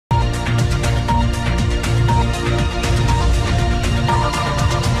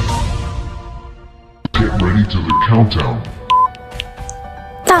the countdown.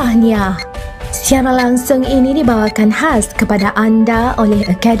 Tahniah! Siaran langsung ini dibawakan khas kepada anda oleh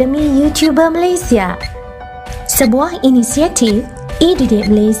Akademi YouTuber Malaysia. Sebuah inisiatif e-didik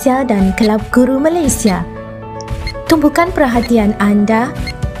Malaysia dan Kelab Guru Malaysia. Tumpukan perhatian anda.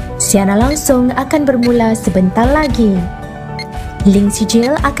 Siaran langsung akan bermula sebentar lagi. Link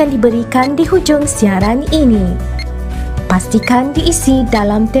sijil akan diberikan di hujung siaran ini. Pastikan diisi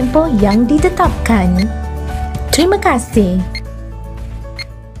dalam tempoh yang ditetapkan. Terima kasih.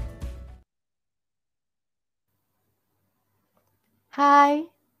 Hai.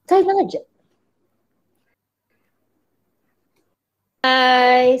 Saya aja.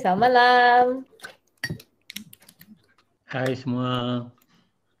 Hai, selamat malam. Hai semua.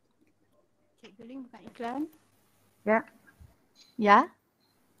 Cikgu Ling bukan iklan? Ya. Ya.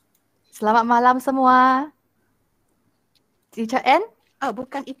 Selamat malam semua. Teacher N? Oh,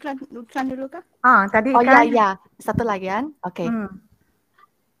 bukan iklan dulu kah? Tadi Oh kan. ya. Satu lagi kan? Okey.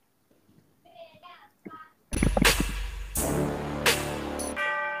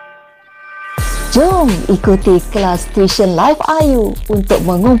 Jom ikuti kelas tuition live Ayu untuk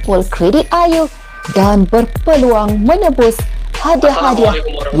mengumpul kredit Ayu dan berpeluang menebus hadiah-hadiah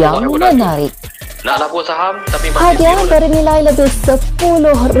yang menarik. Nak labur saham tapi masih Hadiah bernilai lebih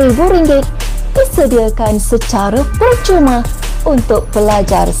RM10,000 disediakan secara percuma untuk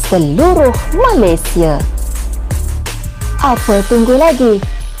pelajar seluruh Malaysia. Apa tunggu lagi?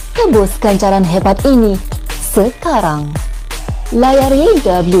 Tebus ganjaran hebat ini sekarang. Layari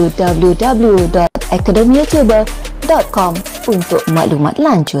www.akademiyoutuber.com untuk maklumat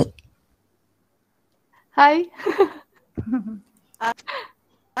lanjut. Hai.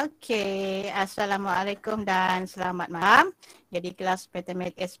 Okey, Assalamualaikum dan selamat malam. Jadi kelas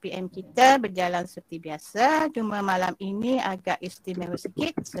Matematik SPM kita berjalan seperti biasa. Cuma malam ini agak istimewa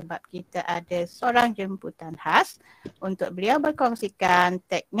sikit sebab kita ada seorang jemputan khas untuk beliau berkongsikan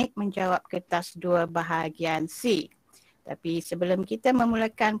teknik menjawab kertas 2 bahagian C. Tapi sebelum kita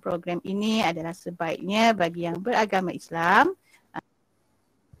memulakan program ini adalah sebaiknya bagi yang beragama Islam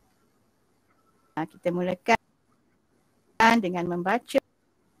kita mulakan dengan membaca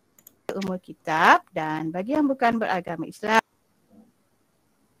umul kitab, dan bagi yang bukan beragama Islam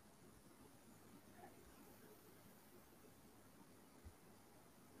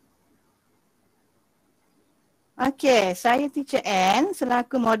Okey, saya Teacher N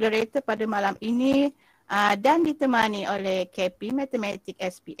selaku moderator pada malam ini dan ditemani oleh KP Matematik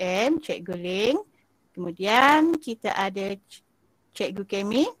SPM, Cikgu Ling. Kemudian kita ada Cikgu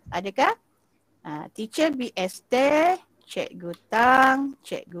Kemi, adakah? Teacher BST, Cikgu Tang,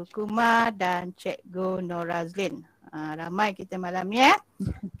 Cikgu Kumar dan Cikgu Norazlin. Ramai kita malam ni.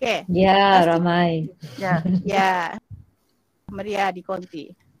 Okey. Ya, ramai. Ya. Meriah di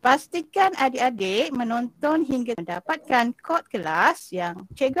konti. Pastikan adik-adik menonton hingga mendapatkan kod kelas yang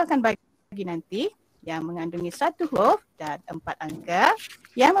cikgu akan bagi nanti, yang mengandungi 1 huruf dan 4 angka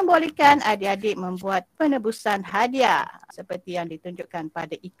yang membolehkan adik-adik membuat penebusan hadiah seperti yang ditunjukkan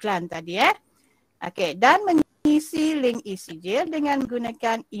pada iklan tadi. Okey, dan mengisi link e-sijil dengan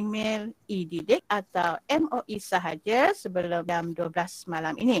menggunakan email e-didik atau MOE sahaja sebelum jam 12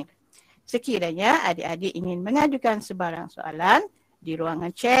 malam ini. Sekiranya adik-adik ingin mengajukan sebarang soalan di ruangan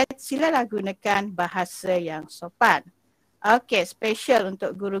chat, silalah gunakan bahasa yang sopan. Okey, special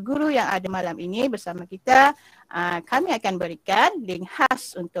untuk guru-guru yang ada malam ini bersama kita, kami akan berikan link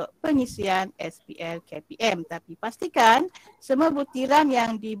khas untuk pengisian SPL KPM. Tapi pastikan semua butiran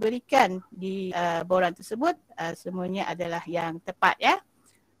yang diberikan di borang tersebut semuanya adalah yang tepat ya.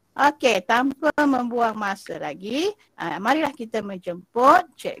 Okey, tanpa membuang masa lagi, marilah kita menjemput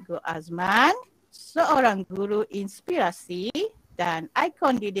Cikgu Azman, seorang guru inspirasi dan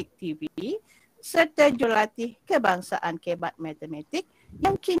ikon didik TV serta jurulatih kebangsaan kebat matematik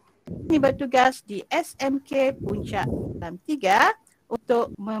yang kini bertugas di SMK Puncak 3 untuk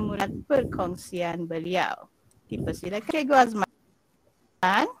memulai perkongsian beliau. Dipersilakan Cikgu Azman.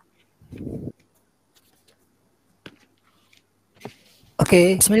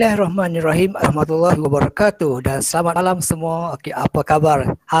 Okey, bismillahirrahmanirrahim. Warahmatullahi wabarakatuh dan selamat malam semua. Okey, apa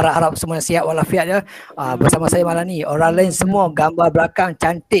khabar? Harap-harap semuanya sihat walafiat ya. Bersama saya malam ni, orang lain semua gambar belakang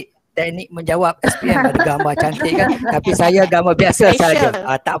cantik. Teknik menjawab SPM ada gambar cantik kan, tapi saya gambar biasa saja.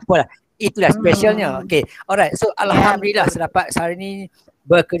 Tak apalah, itulah specialnya. Okey, alright. So alhamdulillah sedapat hari ini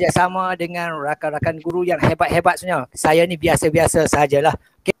bekerjasama dengan rakan-rakan guru yang hebat-hebat sebenarnya. Saya ni biasa-biasa sajalah.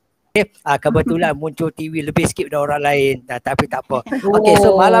 Okey. Kebetulan muncul TV lebih sikit dari orang lain, tapi tak apa. Okey,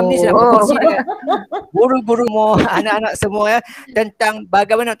 so malam ni saya nak berkongsi dengan guru-guru semua, anak-anak semua ya, tentang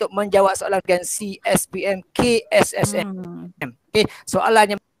bagaimana untuk menjawab soalan ujian CSPM KSSM. Okey,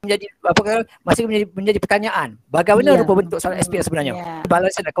 soalan yang menjadi masih menjadi pertanyaan. Bagaimana rupa bentuk soalan SPM sebenarnya?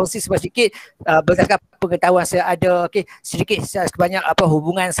 Balas saya nak kongsi sedikit berdasarkan pengetahuan saya ada sedikit sebanyak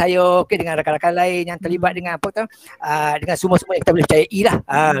hubungan saya dengan rakan-rakan lain yang terlibat dengan dengan semua-semua yang kita boleh percayai lah.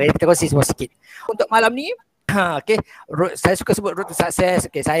 Kita kongsi semua sikit. Untuk malam ni saya suka sebut road to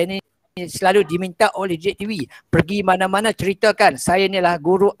success. Saya ni selalu diminta oleh JTV pergi mana-mana ceritakan saya ni lah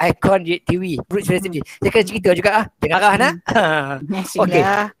guru ikon JTV. Saya akan cerita juga dengar nak. Okey.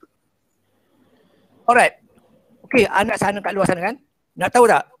 Alright. Okey, anak sana kat luar sana kan. Nak tahu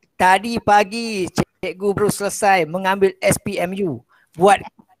tak? Tadi pagi cikgu baru selesai mengambil SPMU buat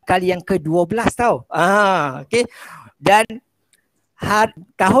kali yang ke-12 tau. Okey. Dan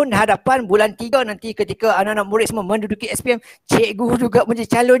tahun hadapan bulan 3 nanti ketika anak-anak murid semua menduduki SPM, cikgu juga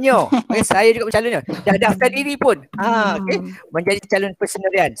menjadi calonnya. Saya juga calonnya. Dah daftar diri pun. Menjadi calon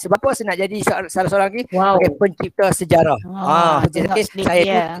personalian. Sebab apa saya nak jadi salah seorang lagi pencipta sejarah.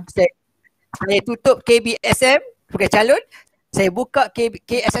 Saya tutup KBSM sebagai calon, saya buka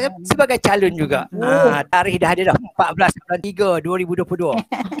KSM sebagai calon juga. Tarikh dah ada dah 14 bulan 3 2022.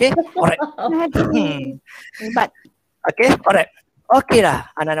 Okey. Alright. Hebat. Okey, alright. Okey lah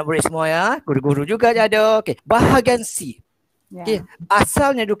anak-anak murid semua ya. Guru-guru juga ada. Okey, bahagian C. Okay.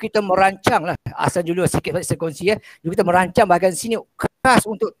 Asalnya dulu kita merancang lah. Asal dulu sikit saya kongsi dulu kita merancang bahagian C ni khas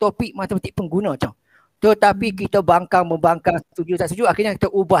untuk topik matematik pengguna macam. Tetapi kita membangkang setuju tak setuju, akhirnya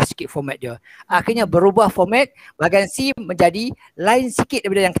kita ubah sikit format dia. Akhirnya berubah format, bahagian C menjadi lain sikit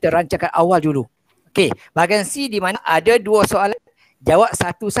daripada yang kita rancangkan awal dulu. Okey, bahagian C di mana ada 2 soalan, jawab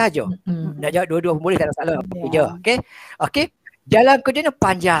satu sahaja. Nak jawab dua-dua boleh, tak ada masalah. Okey. Jalan kerjanya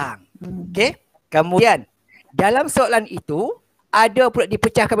panjang. Okey. Kemudian dalam soalan itu ada pula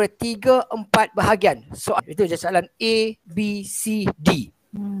dipecahkan pada 3-4 bahagian. Soalan itu soalan A, B, C, D.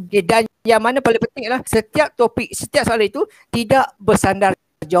 Okay, dan yang mana paling penting adalah setiap soalan itu tidak bersandar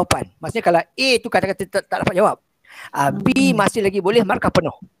jawapan. Maksudnya kalau A tu katakan tak dapat jawab, B masih lagi boleh markah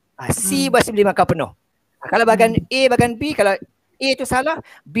penuh, C masih boleh markah penuh. Kalau bahagian A, bahagian B, kalau A tu salah,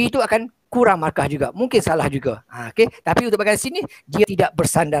 B tu akan kurang markah juga, mungkin salah juga. Okay. Tapi untuk bahagian sini dia tidak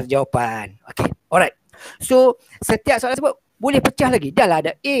bersandar jawapan. Okay. Alright. So setiap soalan tersebut boleh pecah lagi. Dah lah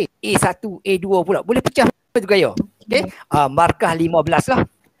ada A1, A2 pula. Boleh pecah juga ya. Okay. Markah 15 lah.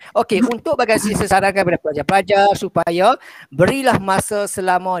 Okey, untuk bahagian sini saya sarankan kepada pelajar-pelajar supaya berilah masa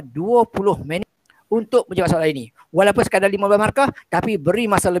selama 20 minit untuk menjawab soalan ini. Walaupun sekadar 15 markah, tapi beri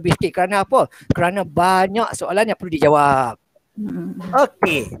masa lebih sikit. Kerana apa? Kerana banyak soalan yang perlu dijawab.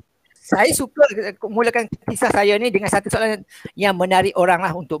 Okey. Saya suka mulakan kisah saya ni dengan satu soalan yang menarik orang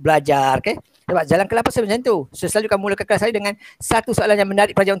lah untuk belajar. Okay? Sebab jalan ke-8 saya macam tu. Saya selalu akan mulakan kelas saya dengan satu soalan yang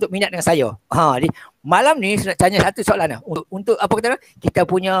menarik pelajar untuk minat dengan saya. Jadi, malam ni saya nak tanya satu soalan lah. Untuk apa kita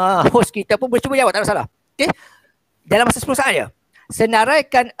punya host kita pun boleh cuba jawab, tak ada masalah. Okay? Dalam masa 10 saat je.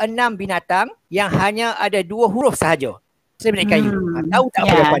 Senaraikan 6 binatang yang hanya ada 2 huruf sahaja. Saya beri kayu. Tahu tak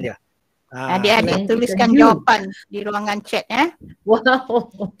apa jawapan dia? Adik-adik tuliskan jawapan di ruangan chat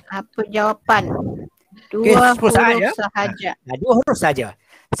Wow. Apa jawapan? 2 huruf sahaja. 2 huruf sahaja.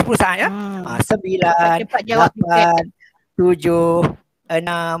 10 saat ya. 9, cepat jawab 8, 7,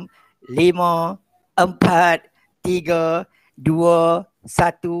 6, 5, 4, 3, 2,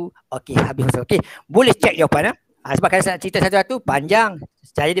 1. Okey, habis masa. Okey, boleh cek jawapan sebab kalau saya nak cerita satu-satu panjang.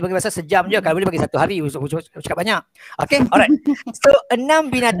 Saya dia bagi masa sejam je, kalau boleh bagi 1 hari cakap banyak. Okey, alright. So 6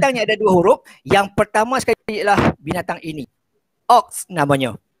 binatang yang ada 2 huruf. Yang pertama sekali ialah binatang ini. Ox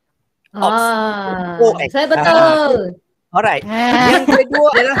namanya. Ox. Saya betul. Alright. Yang kedua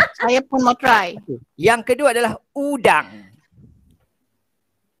adalah saya pun mau try. Yang kedua adalah udang.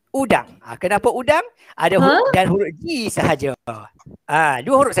 Udang. Kenapa udang? Ada huruf dan huruf G sahaja. 2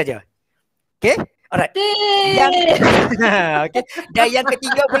 huruf saja. Okey? Alright. Okay. Dan yang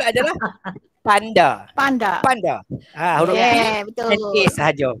ketiga pula adalah panda. Huruf P dan A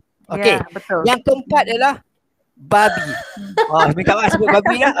sahaja. Okey. Yang keempat adalah babi. Minta maaf sebut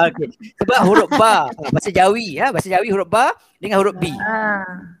babi lah. Okay. Sebab huruf ba, bahasa Jawi bahasa Jawi huruf ba dengan huruf B.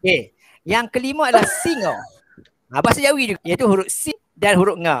 Okey. Yang kelima adalah singa. Bahasa Jawi juga, iaitu huruf C dan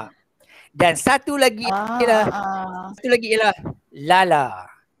huruf nga. Dan satu lagi ialah lala.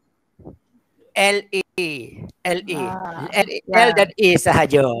 L dan A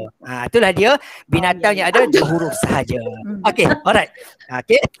sahaja. Itulah dia binatang yang ada 2 huruf sahaja. Okey, alright.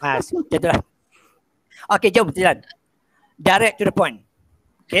 Okey, contohlah. Okey, jom jalan. Direct to the point.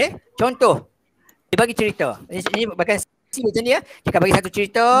 Okey, contoh. Dia bagi cerita. Ini bahkan macam ni Dia akan bagi satu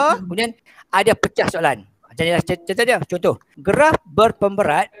cerita, kemudian ada pecah soalan. Contoh dia, contoh. Graf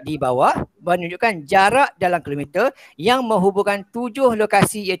berpemberat di bawah menunjukkan jarak dalam kilometer yang menghubungkan 7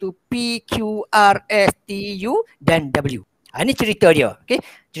 lokasi iaitu P, Q, R, S, T, U dan W. Ini cerita dia. Okey.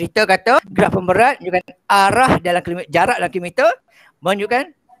 Cerita kata graf pemberat menunjukkan arah dalam kilometer, jarak dalam kilometer menunjukkan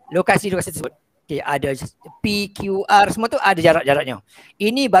lokasi-lokasi tersebut. Okey, ada P, Q, R semua tu ada jarak-jaraknya.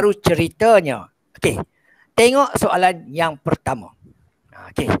 Ini baru ceritanya. Okey. Tengok soalan yang pertama.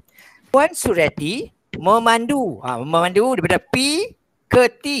 Okey. Puan Sureti memandu daripada P ke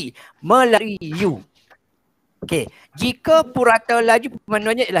T melalui U. Okey, jika purata laju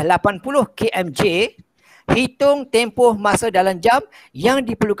pemanduannya ialah 80 kmj, hitung tempoh masa dalam jam yang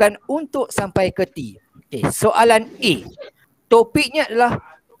diperlukan untuk sampai ke T. Okey, soalan A. Topiknya adalah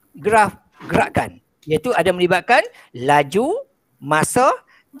graf gerakan, iaitu ada melibatkan laju, masa,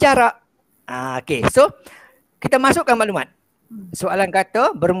 jarak. Okey, so kita masukkan maklumat. Soalan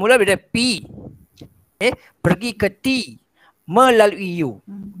kata bermula dari P, pergi ke T melalui U.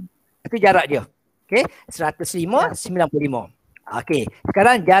 Itu jarak dia. Okey, 105, 95. Okey,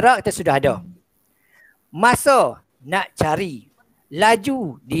 sekarang jarak kita sudah ada. Masa nak cari,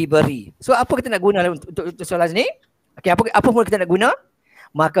 laju diberi. So apa kita nak guna untuk soalan ni? Okey, apa formula kita nak guna?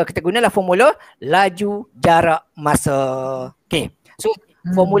 Maka kita gunalah formula laju, jarak, masa. Okey. So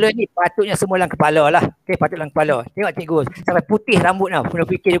formula ni patutnya semua dalam kepala lah. Okey, patut dalam kepala. Tengok cikgu sampai putih rambut dah.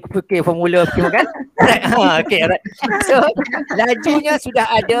 Fikir formula kan? Okey, alright. So lajunya sudah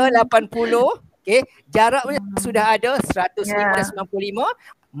ada 80. Okey, jaraknya sudah ada 105 dan 95.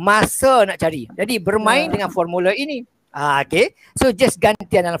 Masa nak cari. Jadi bermain dengan formula ini. Okey. So just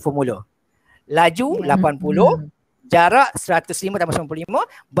gantian dalam formula. Laju 80, jarak 105 tambah 95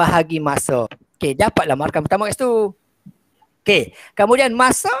 bahagi masa. Okey, dapatlah markah pertama kat situ. Okey, kemudian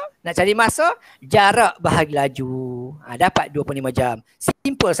masa, nak cari masa, jarak bahagi laju. Dapat 25 jam.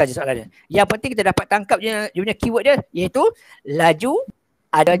 Simple saja soalan dia. Yang penting kita dapat tangkap dia punya keyword dia, iaitu laju,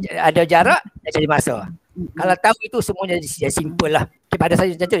 ada jarak, nak cari masa. Kalau tahu itu semuanya jadi simple lah. Okay, pada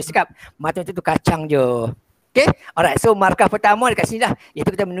saya macam tu dia cakap, matematik tu kacang je. Okay, alright. So markah pertama dekat sini lah,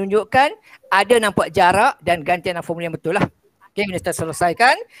 iaitu kita menunjukkan ada nampak jarak dan gantian formula yang betul lah. Okay, kita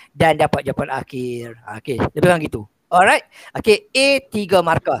selesaikan dan dapat jawapan akhir. Okay, lebih kurang gitu. Alright. Okay, A 3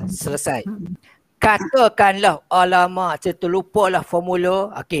 markah. Selesai. Katakanlah, alamak, saya terlupa lah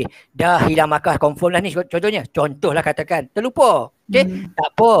formula. Okay, dah hilang markah. Confirm lah ni contohnya. Contohlah katakan, terlupa. Okay,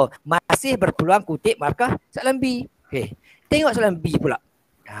 tak apa. Masih berpeluang kutip markah soalan B. Okay, tengok soalan B pula.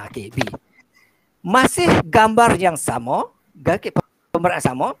 Okay, B. Masih gambar yang sama, pemberat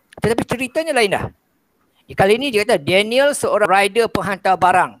sama, tetapi ceritanya lain dah. Kali ini dia kata Daniel seorang rider penghantar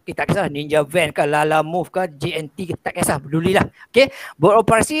barang. Kita tak kisah Ninja Van ke, Lala Move ke, JNT ke, tak kisah, pedulilah. Okey,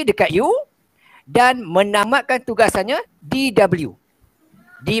 beroperasi dekat U dan menamatkan tugasannya di W,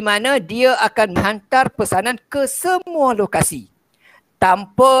 di mana dia akan menghantar pesanan ke semua lokasi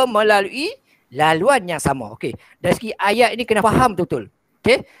tanpa melalui laluan yang sama. Okey, dari segi ayat ini kena faham betul-betul.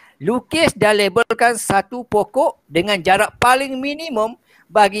 Okey, lukis dan labelkan satu pokok dengan jarak paling minimum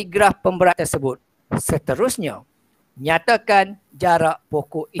bagi graf pemberat tersebut. Seterusnya, nyatakan jarak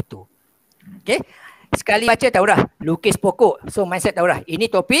pokok itu. Okey, sekali baca tahu dah, lukis pokok. So mindset tahu dah, ini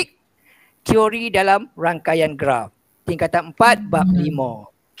topik teori dalam rangkaian graf. Tingkatan 4 bab 5.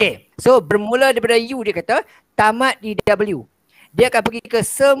 Okey, so bermula daripada U dia kata, tamat di W. Dia akan pergi ke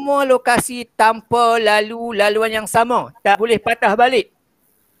semua lokasi tanpa laluan yang sama. Tak boleh patah balik.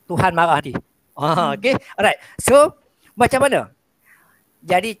 Tuhan marah nanti. Okey, alright. So, macam mana?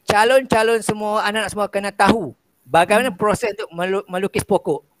 Jadi calon-calon semua, anak-anak semua kena tahu bagaimana proses untuk melukis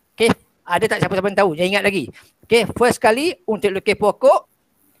pokok. Okey, ada tak siapa-siapa yang tahu? Jangan ingat lagi. Okey, first kali untuk lukis pokok,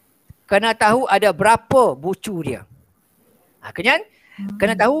 kena tahu ada berapa bucu dia. Kemudian,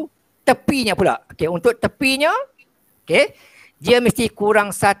 kena tahu tepinya pula. Okey, untuk tepinya, okey, dia mesti kurang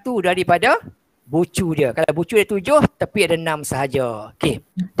 1 daripada bucu dia. Kalau bucu dia 7, tepi ada 6 sahaja. Okey,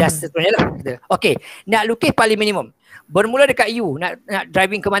 dah seterusnya lah. Okey, nak lukis paling minimum. Bermula dekat U, nak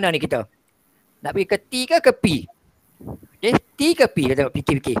driving ke mana ni kita? Nak pergi ke T ke P? Okay, T ke P? Kita tengok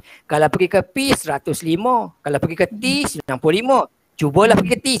fikir-fikir. Kalau pergi ke P, 105. Kalau pergi ke T, 95. Cubalah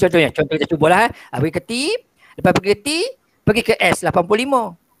pergi ke T contohnya. Contoh kita cubalah. Pergi ke T, lepas pergi ke T, pergi ke S,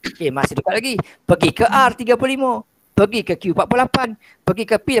 85. Okay, masih dekat lagi. Pergi ke R, 35. Pergi ke Q, 48. Pergi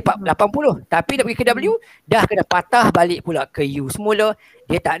ke P, 80. Tapi nak pergi ke W, dah kena patah balik pula ke U semula.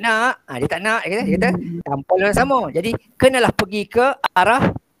 Dia tak nak. Dia kata tanpa laluan sama. Jadi kenalah pergi ke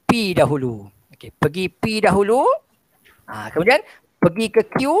arah P dahulu. Okey, pergi P dahulu. Kemudian pergi ke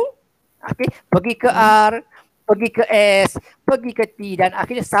Q. Okey, pergi ke R, pergi ke S, pergi ke T dan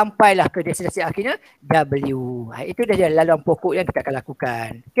akhirnya sampailah ke destinasi akhirnya W. Itu dah laluan pokok yang kita akan lakukan.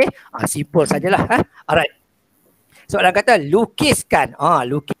 Okey, simple sajalah. Alright. Soalan kata lukiskan.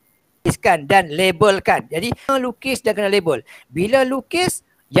 Lukiskan dan labelkan. Jadi lukis dan kena label. Bila lukis,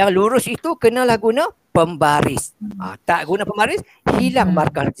 yang lurus itu kenalah guna pembaris. Tak guna pembaris, hilang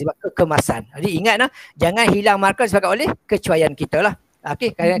markah sebab kekemasan. Jadi ingat jangan hilang markah disebabkan oleh kecuaian kita lah.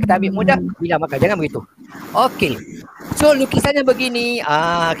 Okey, kalau kita ambil mudah, hilang markah. Jangan begitu. Okey. So lukisannya begini,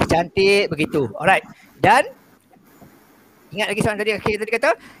 cantik begitu. Alright. Dan ingat lagi soalan tadi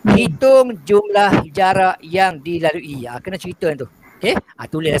kata hitung jumlah jarak yang dilalui. Kena cerita tu. Okey,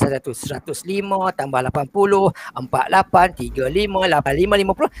 tulis satu 105 tambah 80, 48, 35,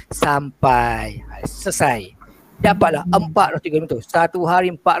 85, 50 sampai selesai. Dapatlah 400 km. Satu hari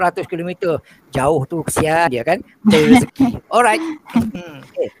 400 km. Jauh tu kesian dia kan. Rezeki. Alright.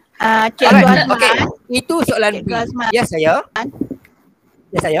 Cikgu Azman. Okay. Itu soalan B. Ya saya.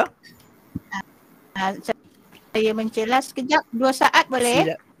 Saya mencelas sekejap 2 saat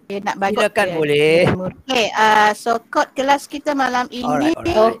boleh? Nak bagi Silakan boleh. Okay, so kod kelas kita malam ini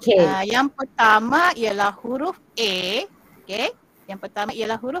yang pertama ialah huruf A. Okay, yang pertama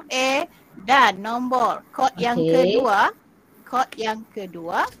ialah huruf A dan nombor kod yang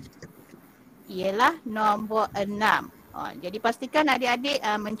kedua ialah nombor 6. Jadi pastikan adik-adik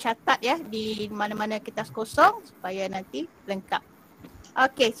mencatat ya di mana-mana kertas kosong supaya nanti lengkap.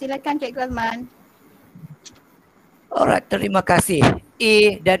 Okey, silakan Cikgu Azman. Alright, terima kasih. A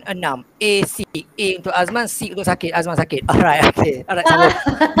dan 6. A, C. A untuk Azman, C untuk sakit. Azman sakit. Alright, okey. Alright, sambung.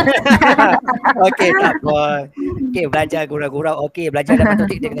 Okey, tak apa. Okey, belajar gurau-gurau. Okey, belajar dalam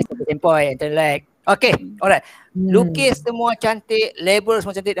matematik dia kena 10 point. Intellect. Okey, alright. Lukis semua cantik, label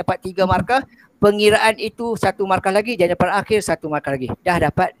semua cantik, dapat 3 markah. Pengiraan itu 1 markah lagi, jawapan akhir 1 markah lagi. Dah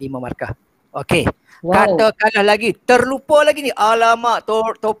dapat 5 markah. Okey. Katakanlah lagi, terlupa lagi ni. Alamak,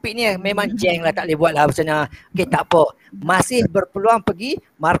 topik ni memang jeng lah, tak boleh buat lah macam mana. Okey, tak apa. Masih berpeluang pergi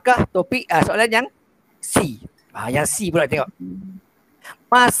markah topik soalan yang C. Yang C pula tengok.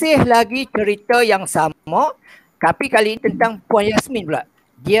 Masih lagi cerita yang sama, tapi kali ini tentang Puan Yasmin pula.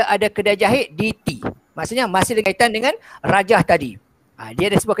 Dia ada kedai jahit di T. Maksudnya masih berkaitan dengan rajah tadi. Dia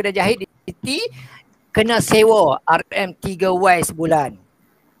ada sebuah kedai jahit di T, kena sewa RM3Y sebulan.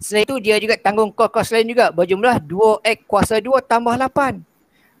 Selain itu dia juga tanggung kos-kos lain juga berjumlah 2X kuasa 2 tambah 8.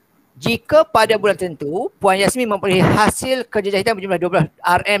 Jika pada bulan tertentu Puan Yasmin memperoleh hasil kerja jahitan berjumlah 12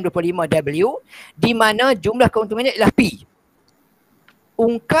 RM25W di mana jumlah keuntungannya ialah P.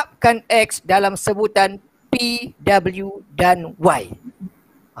 Ungkapkan X dalam sebutan P, W dan Y.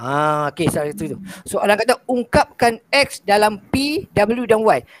 Okey, soalan kata ungkapkan X dalam P, W dan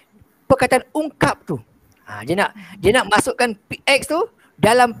Y. Perkataan ungkap tu. Dia nak masukkan X tu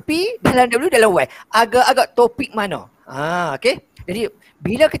dalam P, dalam W, dalam Y. Agak-agak topik mana? Okey. Jadi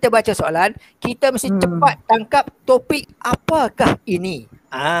bila kita baca soalan, kita mesti cepat tangkap topik apakah ini.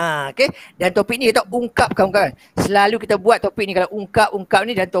 Okey. Dan topik ni kita ungkapkan. Selalu kita buat topik ni kalau ungkap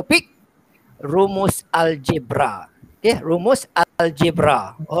ni dan topik rumus algebra. Okey, rumus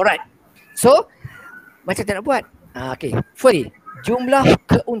algebra. Alright. So, macam kita nak buat? Okey. First, jumlah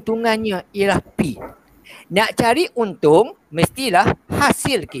keuntungannya ialah P. Nak cari untung, mestilah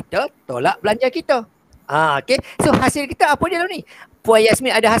hasil kita tolak belanja kita. Okey. So hasil kita apa dia dalam ni? Puan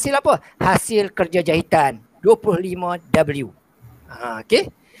Yasmin ada hasil apa? Hasil kerja jahitan 25W.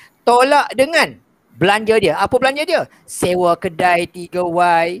 Okey. Tolak dengan belanja dia. Apa belanja dia? Sewa kedai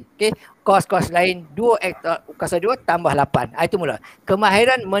 3Y. Okey. Kos-kos lain 2X kuasa 2 tambah 8. Itu mula.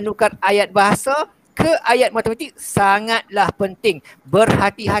 Kemahiran menukar ayat bahasa ke ayat matematik sangatlah penting.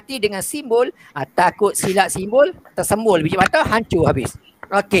 Berhati-hati dengan simbol. Takut silap simbol, tersembul biji mata, hancur habis.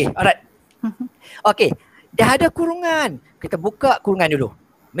 Okey, alright. Okey, dah ada kurungan. Kita buka kurungan dulu.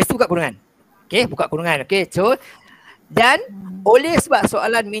 Mesti buka kurungan. Okey, buka kurungan. Okey, so dan oleh sebab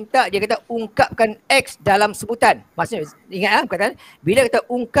soalan minta dia kata ungkapkan X dalam sebutan. Maksudnya ingat perkataan bila kita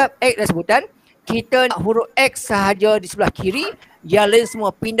ungkap X dalam sebutan, kita nak huruf X sahaja di sebelah kiri, yang lain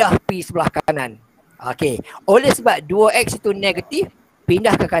semua pindah pi sebelah kanan. Okey, oleh sebab 2X itu negatif,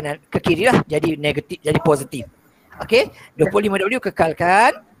 pindah ke kanan, ke kiri lah, jadi negatif, jadi positif. Okey, 25W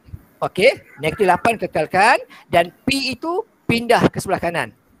kekalkan. Okey, negatif 8 kekalkan dan P itu pindah ke sebelah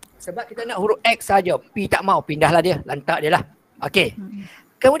kanan. Sebab kita nak huruf X saja, P tak mau, pindahlah dia, lantak dia lah. Okey.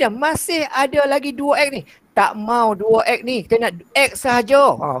 Kemudian masih ada lagi 2X ni. Tak mau 2X ni, kita nak X saja.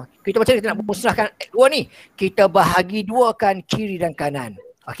 Kita macam kita nak musnahkan X 2 ni. Kita bahagi 2 kan kiri dan kanan.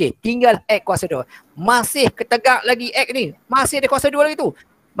 Okey, tinggal X kuasa 2. Masih ketegak lagi X ni. Masih ada kuasa 2 lagi tu.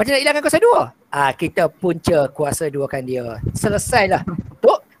 Macam nak hilangkan kuasa 2? Kita punca kuasa 2 kan dia. Selesailah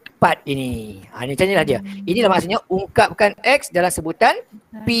untuk part ini. Ini macam inilah dia. Inilah maksudnya ungkapkan X dalam sebutan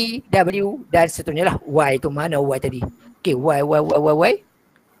P, W dan seterusnya lah. Y tu mana Y tadi? Okey, Y.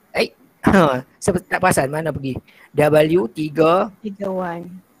 Tak perasan mana pergi. W 3. 3Y.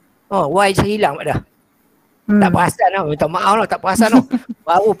 Y hilang dah. Tak perasan tau. Minta maaf lah, tak perasan tau.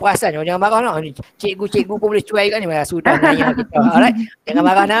 Baru perasan. Jangan marah lah. Cikgu-cikgu pun boleh cuai kan ni. Sudah nanya kita. Alright. Jangan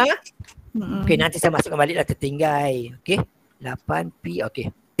marah nak. Okey, nanti saya masukkan balik lah tertinggal. Okey. 8P.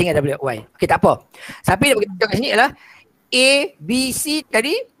 Okey. Tinggal WY. Okey, tak apa. Tapi kita kat sini adalah A, B, C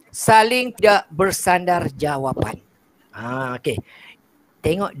tadi saling tidak bersandar jawapan. Okey.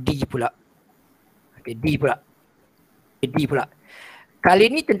 Tengok D pula. Okey, D pula.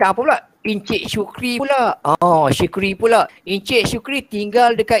 Kali ni tentang apa pula? Encik Syukri pula. Syukri pula. Encik Syukri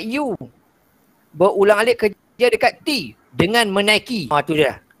tinggal dekat U. Berulang-alik kerja dekat T dengan menaiki. Tu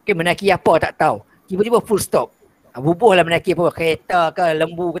dia. Okey, menaiki apa tak tahu. Tiba-tiba full stop. Bubuh lah menaiki apa, kereta ke,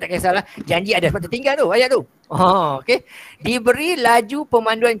 lembu ke, tak kisahlah. Janji ada sebab tertinggal tu, ayat tu. Okey. Diberi laju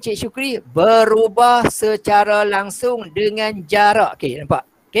pemanduan Encik Syukri berubah secara langsung dengan jarak. Okey, nampak?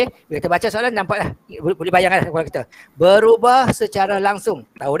 Okey, bila kita baca soalan nampaklah. Boleh bayangkan kepada kita. Berubah secara langsung.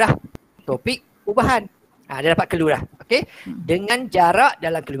 Tahu dah. Topik ubahan. Dia dapat clue dah. Okey. Dengan jarak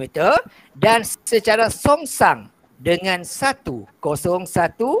dalam kilometer dan secara songsang dengan 101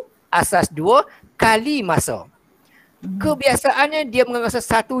 asas 2 kali masa. Kebiasaannya dia mengambil masa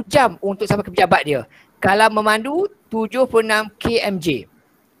 1 jam untuk sampai ke pejabat dia. Kalau memandu 76 kmj.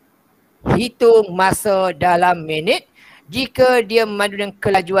 Hitung masa dalam minit jika dia memandu dengan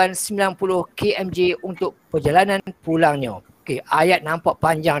kelajuan 90 kmj untuk perjalanan pulangnya. Okey, ayat nampak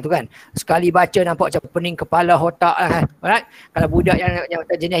panjang tu kan. Sekali baca nampak macam pening kepala otak lah kan. Alright. Kalau budak yang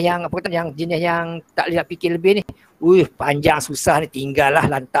jenis yang apa kata yang jenis yang tak boleh nak fikir lebih ni. Panjang susah ni, tinggallah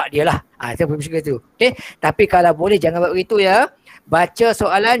lantak dia lah. Saya berfikir tu. Okey, tapi kalau boleh jangan buat begitu ya. Baca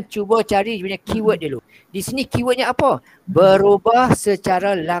soalan, cuba cari punya keyword dulu. Di sini keywordnya apa? Berubah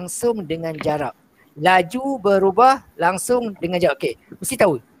secara langsung dengan jarak. Laju berubah langsung dengan jarak. Okey, mesti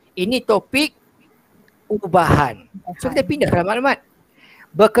tahu. Ini topik ubahan. So kita pindah ke maklumat.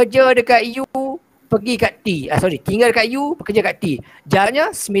 Bekerja dekat U, pergi kat T. Tinggal dekat U, bekerja kat T.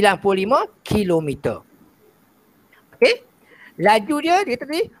 Jaraknya 95 km. Okey. Laju dia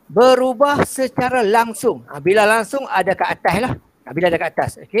tadi berubah secara langsung. Bila langsung ada kat atas lah. Bila ada kat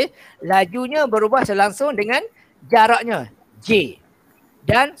atas. Okey. Lajunya berubah secara langsung dengan jaraknya J.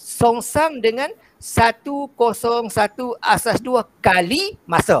 Dan songsang dengan 101 asas 2 kali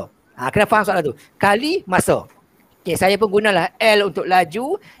masa. Kena faham soalan tu. Kali masa. Okey, saya pun gunalah L untuk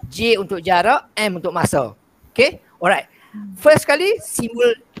laju, J untuk jarak, M untuk masa. Okey, alright. First kali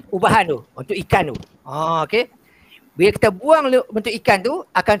simbol ubahan tu untuk ikan tu. Okey. Bila kita buang bentuk ikan tu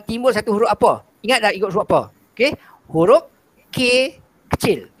akan timbul satu huruf apa? Ingat tak ikut huruf apa? Okey, huruf K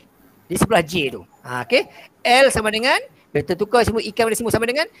kecil di sebelah J tu. Okey. L sama dengan kita tukar simbol ikan pada simbol sama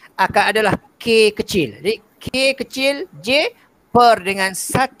dengan akan adalah K kecil. Jadi K kecil J per dengan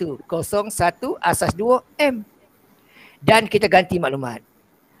 101 asas 2 M. Dan kita ganti maklumat.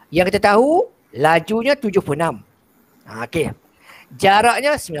 Yang kita tahu, lajunya 76. Okey.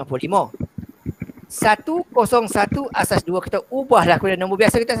 Jaraknya 95. 101 asas 2 kita ubahlah kepada nombor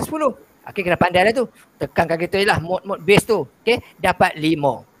biasa kita asas 10. Okey, kena pandai lah tu. Tekankan kita lah mod base tu. Okey, dapat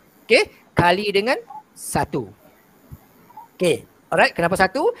 5. Okey, kali dengan 1. Okey. Alright, kenapa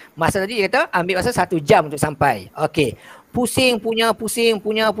 1? Masa tadi dia kata ambil masa 1 jam untuk sampai. Okey. Pusing.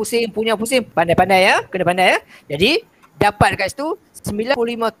 Pandai-pandai ya. Kena pandai ya. Jadi, dapat dekat situ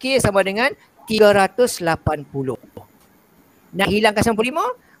 95K sama dengan 380. Nak hilangkan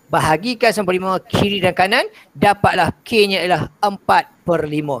 95, bahagikan 95 kiri dan kanan, dapatlah K-nya ialah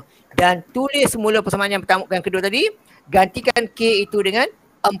 4/5. Dan tulis semula persamaan yang pertama yang kedua tadi, gantikan K itu dengan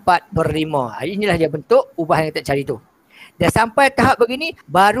 4/5. Inilah dia bentuk ubahan yang kita cari tu. Dan sampai tahap begini,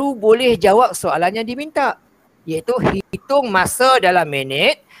 baru boleh jawab soalan yang diminta. Iaitu hitung masa dalam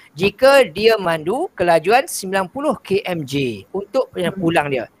minit jika dia mandu kelajuan 90 kmj untuk pulang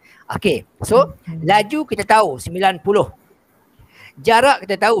dia. Okey, so laju kita tahu 90. Jarak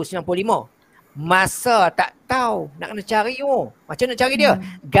kita tahu 95. Masa tak tahu, nak kena cari macam nak cari dia?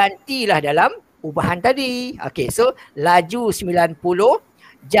 Gantilah dalam ubahan tadi. Okey, so laju 90.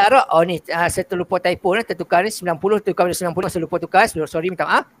 Jarak, ni saya terlupa typo ni, tertukar ni 90, tukar 90, saya lupa tukar, sorry minta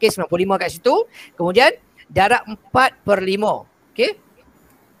maaf. Okey, 95 kat situ. Kemudian jarak 4/5. Okey.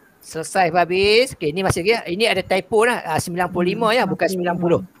 Selesai habis. Okey, ni masih lagi. Ini ada typo lah. 95 ya, bukan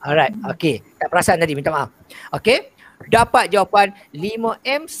 90. Alright. Okey. Tak perasan tadi, minta maaf. Okey. Dapat jawapan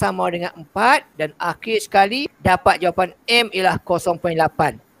 5M sama dengan 4 dan akhir sekali dapat jawapan M ialah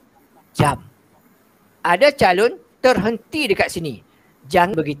 0.8 jam. Ada calon terhenti dekat sini.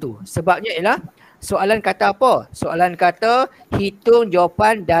 Jangan begitu. Sebabnya ialah soalan kata apa? Soalan kata hitung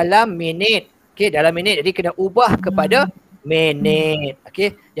jawapan dalam minit. Okey, dalam minit. Jadi kena ubah kepada minit.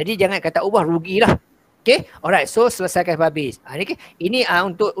 Okey. Jadi jangan kata ubah, rugilah. Okay, alright. So selesaikan habis. Ini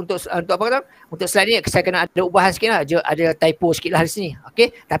untuk apa kata? Untuk slide ni saya kena ada ubahan sikit lah. Ada typo sikit lah di sini.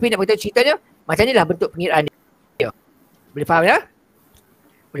 Okay, tapi nak beritahu ceritanya macam ni lah bentuk pengiraan dia. Boleh faham ya?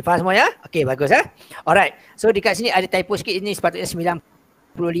 Boleh faham semua ya? Okay, bagus ya. Alright. So dekat sini ada typo sikit. Ini sepatutnya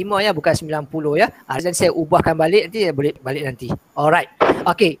 95 ya, bukan 90 ya. Dan saya ubahkan balik nanti, boleh balik nanti. Alright.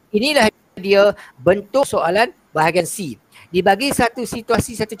 Okay, inilah dia bentuk soalan bahagian C. Dibagi satu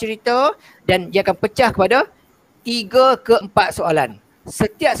situasi, satu cerita dan dia akan pecah kepada 3 ke 4 soalan.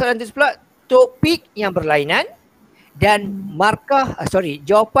 Setiap soalan itu pula topik yang berlainan dan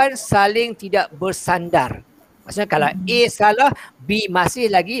jawapan saling tidak bersandar. Maksudnya kalau A salah, B masih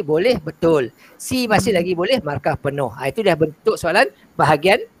lagi boleh betul. C masih lagi boleh markah penuh. Itu dah bentuk soalan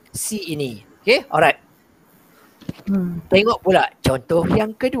bahagian C ini. Okay, alright. Tengok pula contoh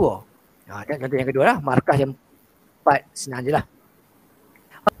yang kedua. Contoh yang kedua lah, markah yang 4 senang je lah.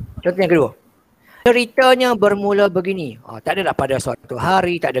 Contoh yang kedua. Ceritanya bermula begini. Tak adalah pada suatu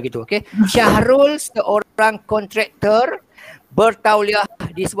hari, tak ada gitu. Okay. Syahrul seorang kontraktor bertauliah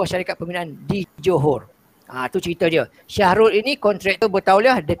di sebuah syarikat pembinaan di Johor. Tu cerita dia. Syahrul ini kontraktor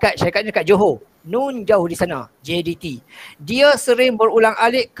bertauliah dekat syarikat dekat Johor. Nun jauh di sana, JDT. Dia sering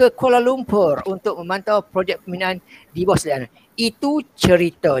berulang-alik ke Kuala Lumpur untuk memantau projek pembinaan di bawah selian. Itu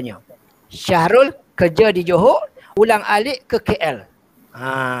ceritanya. Syahrul kerja di Johor, ulang-alik ke KL.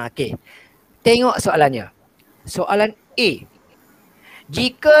 Okey. Tengok soalannya. Soalan A.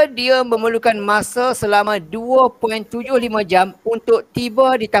 Jika dia memerlukan masa selama 2.75 jam untuk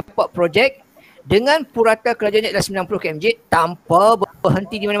tiba di tapak projek dengan purata kelajuannya adalah 90 km tanpa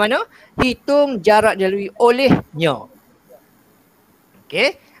berhenti di mana-mana, hitung jarak dilalui olehnya.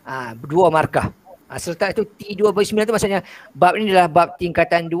 Okey. 2 markah. Serta itu T2/9 tu maksudnya bab ni adalah bab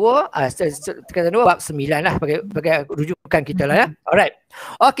tingkatan 2, tingkatan 2 bab 9 lah sebagai rujukan kita lah ya. Alright.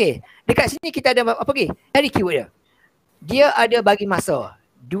 Okey, dekat sini kita ada apa lagi? Cari keyword dia. Dia ada bagi masa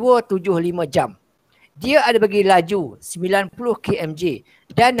 275 jam. Dia ada bagi laju 90 kmj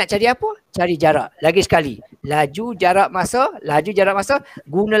dan nak cari apa? Cari jarak. Lagi sekali, laju jarak masa,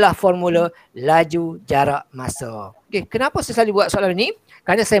 gunalah formula laju jarak masa. Okey, kenapa saya selalu buat soalan ni?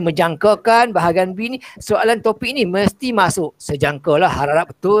 Kerana saya menjangkakan bahagian B ni, soalan topik ni mesti masuk. Sejangkalah,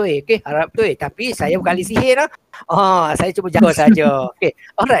 harap betul. Okey, harap betul. Tapi saya bukan ahli sihir lah. Saya cuba jangka saja. Okey,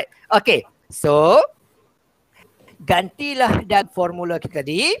 alright. Okey, so gantilah dan formula kita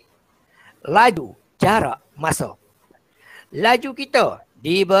tadi. Laju jarak masa. Laju kita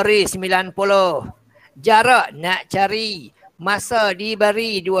diberi 90. Jarak nak cari. Masa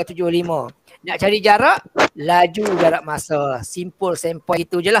diberi 275. Nak cari jarak, laju jarak masa. Simple sample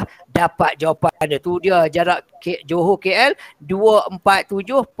itu je lah. Dapat jawapan dia. Tu dia jarak Johor KL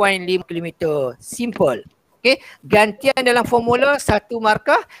 247.5 km. Simple. Okay. Gantian dalam formula 1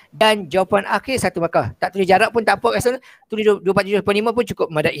 markah dan jawapan akhir 1 markah. Tak tulis jarak pun tak apa. Tulis 247.5 pun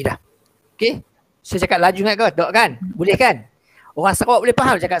cukup memadai dah. Okay. Saya cakap laju sangat ke? Tak kan? Boleh kan? Orang Sarawak boleh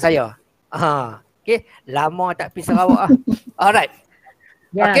faham cakap saya. Okay. Lama tak pergi Sarawak lah. Alright.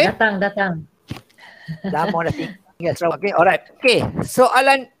 Ya, okay. datang. Lama dah tinggal Sarawak. Okay, alright. Okay,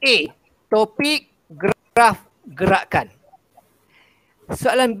 soalan A. Topik graf gerakan.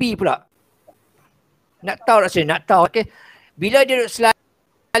 Soalan B pula. Nak tahu tak saya? Nak tahu. Okay. Bila dia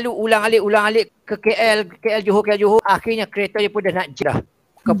selalu ulang-alik ke KL Johor, akhirnya kereta dia pun dah nak jerah.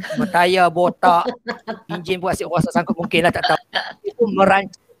 Tayar botak, enjin pun asyik rasa sangkut mungkin lah, tak tahu. Itu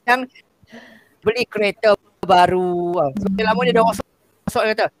merancang beli kereta baru. So, lama dia dah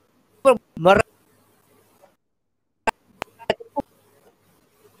rosok kata.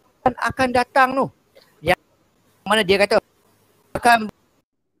 Akan datang tu. Yang mana dia kata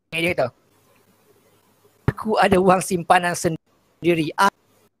aku ada wang simpanan sendiri.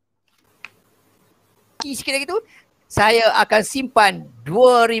 Sikit lagi tu saya akan simpan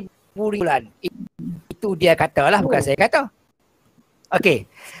 2,000 bulan. Itu dia kata lah, bukan saya kata. Okey.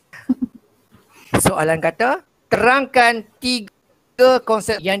 Soalan kata, terangkan 3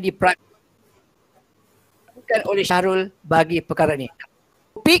 konsep yang dipraktikkan oleh Syahrul bagi perkara ni.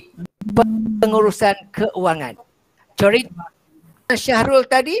 Topik pengurusan keuangan. Cerita Syahrul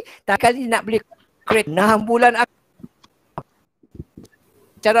tadi, tak kali nak beli kereta 6 bulan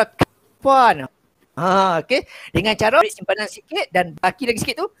cara kapan. Okey. Dengan cara beri simpanan sikit dan baki lagi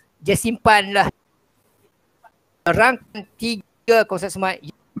sikit tu, dia simpanlah. Terangkan 3 konsep smart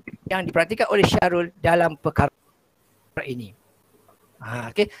yang dipraktikkan oleh Syahrul dalam perkara ini.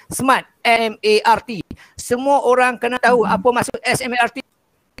 Okay. SMART, M-A-R-T. Semua orang kena tahu apa maksud S-M-A-R-T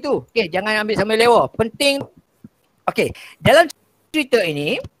itu. Okay, jangan ambil sambil lewa. Penting. Okay, dalam cerita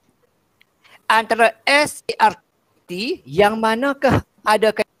ini, antara S-A-R-T yang manakah ada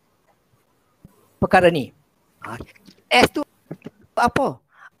perkara ni. S tu apa?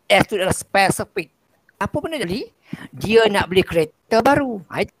 S tu adalah spesifik. Apa benda jadi? Dia nak beli kereta baru.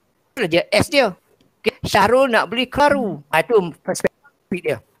 Itu dia S dia. Okay. Syahrul nak beli baru. Itu spesifik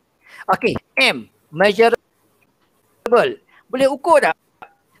dia. Okey, M, measurable. Boleh ukur tak?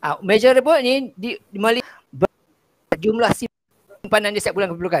 Measurable ni melalui jumlah simpanan dia setiap bulan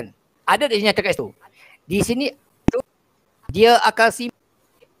keperluan. Ada dia nyatakan itu. Di sini dia akan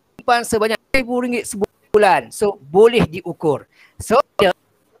simpan sebanyak RM1,000 sebulan. So boleh diukur. So dia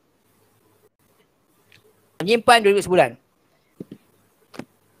menyimpan RM2,000 sebulan.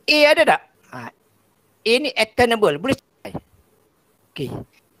 A ada tak? A ni attainable. Boleh capai. Okay.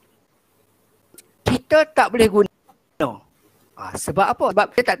 Kita tak boleh guna. Sebab apa? Sebab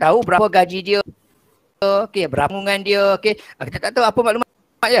kita tak tahu berapa gaji dia. Okay, berapa tanggungan dia. Okay. Kita tak tahu apa maklumat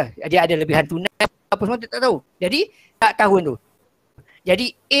je. Dia ada lebihan tunai. Apa semua kita tak tahu. Jadi tak tahun tu.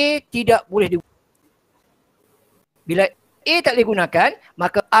 Jadi A tidak boleh digunakan. Bila A tak boleh gunakan,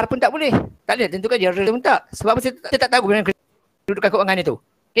 maka R pun tak boleh. Tak boleh tentukan dia real pun tak. Sebab kita tak tahu kedudukan keuangan itu.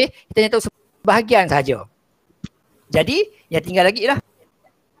 Okay? Kita hanya tahu sebahagian sahaja. Jadi yang tinggal lagi ialah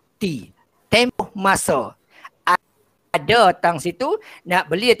T. Tempoh masa. Ada tang situ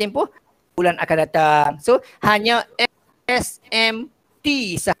nak beli tempoh bulan akan datang. So hanya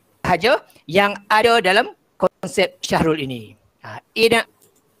SMT sahaja yang ada dalam konsep Syahrul ini. A dan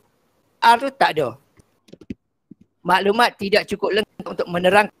R tu tak ada. Maklumat tidak cukup lengkap untuk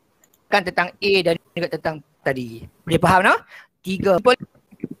menerangkan tentang A dan juga tentang tadi. Boleh faham tak? 3.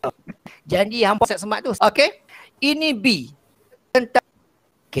 Janji hampa semak tu. Okey. Ini B. Tentang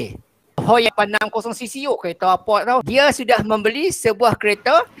okey. Hoya 660 cc kereta apa tau. Dia sudah membeli sebuah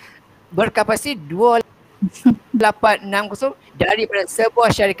kereta berkapasiti 2860 daripada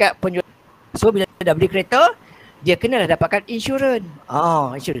sebuah syarikat penjualan. So bila dah beli kereta, dia kenalah dapatkan insurans.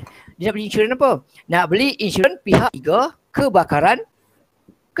 Insurans. Dia nak beli insurans apa? Nak beli insurans pihak ketiga kebakaran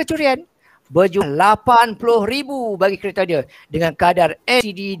kecurian. Berjumlah RM80,000 bagi kereta dia dengan kadar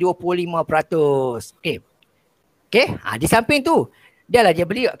LCD 25%. Okey. Okey, di samping tu dah lah dia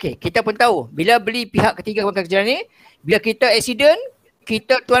beli. Okey, kita pun tahu bila beli pihak ketiga kebakaran kecurian ni, bila kita accident,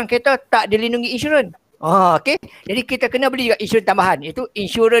 kita tuan kereta tak dilindungi insurans. Okey. Jadi kita kena beli juga insurans tambahan, iaitu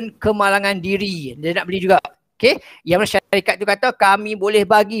insurans kemalangan diri. Dia nak beli juga. Okey, yang mana syarikat tu kata kami boleh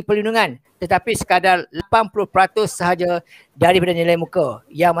bagi perlindungan tetapi sekadar 80% sahaja daripada nilai muka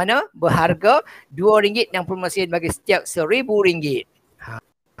yang mana berharga RM2.60 bagi setiap RM1,000.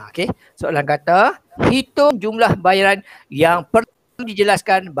 Okey, soalan kata hitung jumlah bayaran yang perlu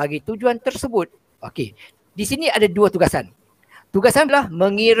dijelaskan bagi tujuan tersebut. Okey, di sini ada dua tugasan. Tugasan adalah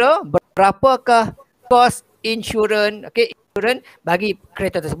mengira berapakah kos insurans, okey, insurans bagi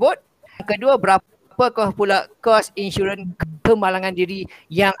kereta tersebut. Yang kedua, berapakah pula kos insurans kemalangan diri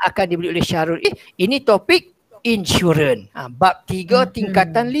yang akan dibeli oleh Syahrul. Ini topik insurans. Bab 3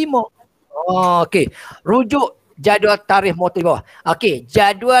 tingkatan 5. Okey, rujuk jadual tarikh motor di bawah. Okey,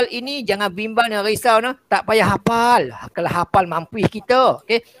 jadual ini jangan bimbang dan risau, tak payah hafal. Kalau hafal mampu kita.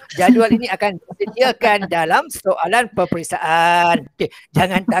 Okey, jadual ini akan disediakan dalam soalan peperiksaan. Okey,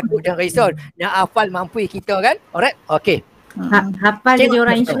 jangan takut dan risau. Nak hafal mampu kita kan? Alright? Okey. Hafal jadi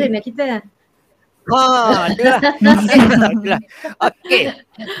orang insurans lah kita. Itulah. Okey.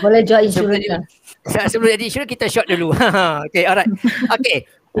 Boleh jual insurans lah. Sebelum jadi insurans kita short dulu. Okey, alright. Okey,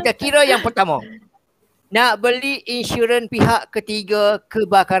 kita kira yang pertama. Nak beli insurans pihak ketiga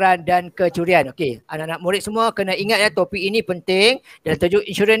kebakaran dan kecurian. Okey, anak-anak murid semua kena ingat ya, topik ini penting. Dan tajuk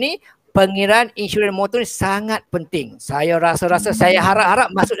insurans ni, pengiraan insurans motor ni sangat penting. Saya rasa saya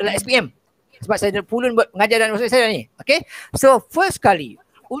harap masuk dalam SPM. Sebab saya dah pulun buat mengajar dan masuk saya ni. Okey, so first kali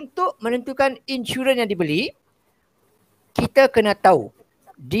untuk menentukan insurans yang dibeli, kita kena tahu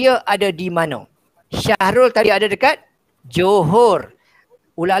dia ada di mana. Syahrul tadi ada dekat Johor,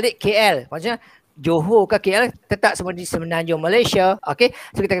 Ulalik KL. Maksudnya Johor ke KL tetap semua di Semenanjung Malaysia. Okey,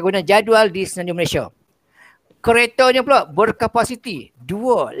 so kita akan guna jadual di Semenanjung Malaysia. Keretanya pula berkapasiti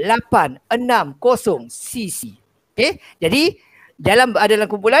 2860 cc. Okey, jadi dalam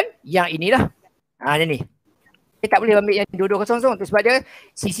kumpulan yang inilah. Ini. Kita tak boleh ambil yang 2200 tu sebab dia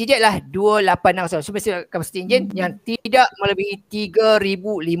cc dia adalah 2860. So mesti kapasiti enjin yang tidak melebihi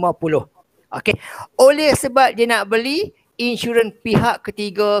 3050. Okey, oleh sebab dia nak beli insurans pihak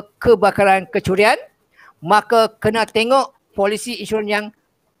ketiga kebakaran kecurian, maka kena tengok polisi insurans yang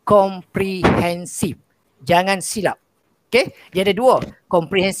komprehensif. Jangan silap. Okey, dia ada dua,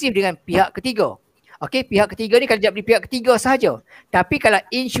 komprehensif dengan pihak ketiga. Okey, pihak ketiga ni kalau dia beli pihak ketiga sahaja. Tapi kalau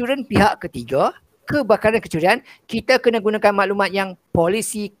insurans pihak ketiga kebakaran kecurian, kita kena gunakan maklumat yang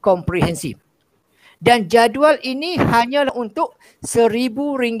polisi komprehensif. Dan jadual ini hanyalah untuk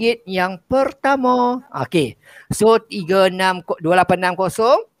RM1,000 yang pertama. Okey. So 2860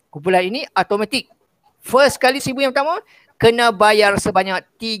 kumpulan ini automatik. First kali 1,000 yang pertama kena bayar sebanyak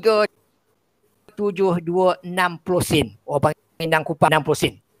 3,726 sen. Orang panggil 6 kupang 60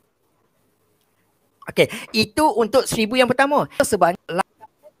 sen. Okey, itu untuk 1,000 yang pertama. Sebanyak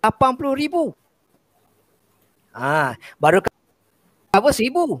 80,000. Baru cover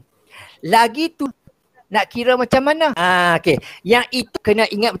 1,000. Lagi tu nak kira macam mana? Okey. Yang itu kena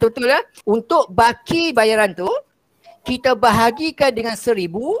ingat betul-betul lah. Untuk baki bayaran tu, kita bahagikan dengan 1,000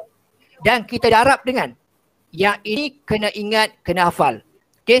 dan kita darab dengan. Yang ini kena ingat, kena hafal.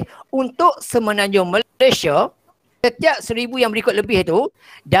 Okey. Untuk Semenanjung Malaysia, setiap 1,000 yang berikut lebih itu,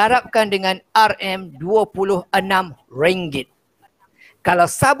 darabkan dengan RM26. Kalau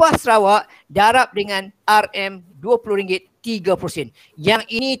Sabah Sarawak, darab dengan RM20.30 sen. Yang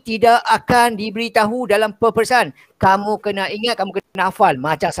ini tidak akan diberitahu dalam peperiksaan. Kamu kena ingat, kamu kena hafal.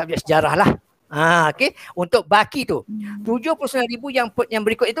 Macam subjek sejarah lah. Okay. Untuk baki tu, 79,000 yang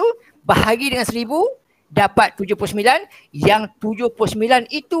berikut itu, bahagi dengan 1,000, dapat 79. Yang 79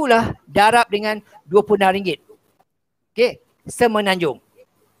 itulah darab dengan RM26. Okay. Semenanjung.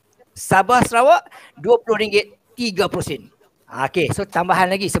 Sabah Sarawak, RM20.30 sen. Okey, so tambahan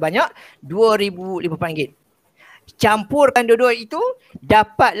lagi sebanyak RM2,050. Campurkan dua-dua itu,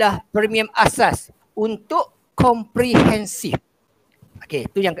 dapatlah premium asas untuk komprehensif. Okey,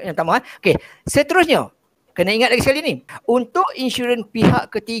 itu yang pertama. Okey, seterusnya, kena ingat lagi sekali ni. Untuk insurans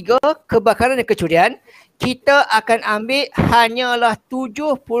pihak ketiga, kebakaran dan kecurian, kita akan ambil hanyalah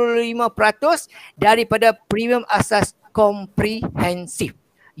 75% daripada premium asas komprehensif.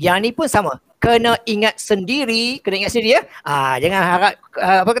 Yang ni pun sama. Kena ingat sendiri ya. Jangan harap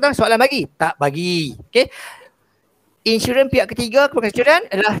soalan bagi. Tak bagi. Okey. Insurans pihak ketiga kecurian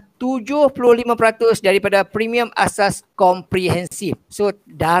adalah 75% daripada premium asas komprehensif. So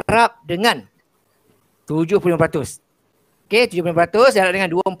darab dengan 75%. Okey, 75% darab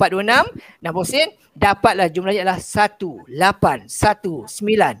dengan 2426 60 sen, dapatlah jumlahnya adalah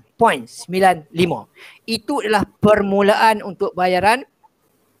 1819.95. Itu adalah permulaan untuk bayaran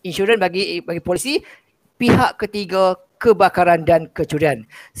insurans bagi polisi pihak ketiga kebakaran dan kecurian.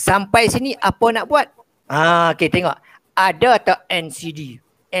 Sampai sini apa nak buat? Okey, tengok. Ada atau NCD?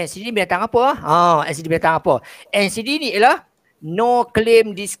 NCD binatang apa? NCD binatang apa? NCD ni ialah no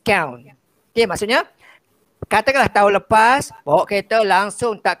claim discount. Okey, maksudnya katakanlah tahun lepas bawa kereta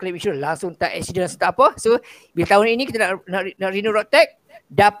langsung tak claim insurans, langsung tak accident, langsung tak apa. So bila tahun ini kita nak renew road tax,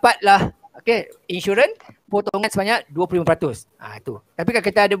 dapatlah insurans potongan sebanyak 25%. Itu. Tapi kalau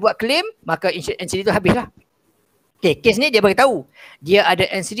kita ada buat claim, maka NCD tu habislah. Okey, kes ni dia beritahu dia ada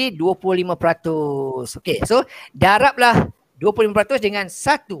NCD 25%. Okey, so darablah 25% dengan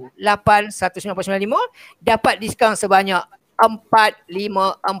 1819.95, dapat diskaun sebanyak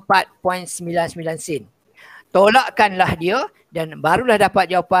 454.99 sen. Tolakkanlah dia dan barulah dapat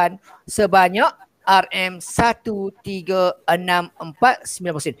jawapan sebanyak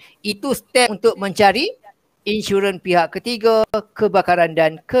RM1364.90. Itu step untuk mencari insurans pihak ketiga kebakaran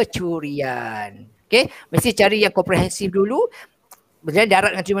dan kecurian. Okey, mesti cari yang komprehensif dulu, kemudian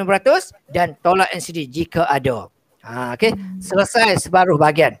darab dengan 75% dan tolak NCD jika ada. Okey, selesai separuh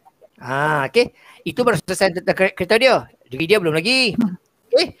bahagian. Okey, itu baru selesai tentang kereta dia. Diri dia belum lagi.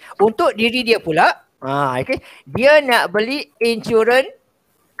 Okey, untuk diri dia pula, okey, dia nak beli insurans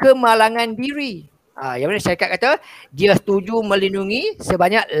kemalangan diri. Yang mana syarikat kata dia setuju melindungi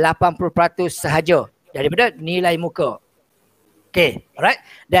sebanyak 80% sahaja daripada nilai muka. Okey, alright.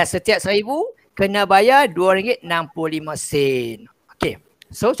 Dan setiap 1,000 kena bayar RM2.65. Okey.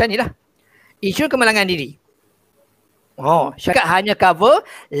 So macam inilah. Insurans kemalangan diri. Syarikat hanya cover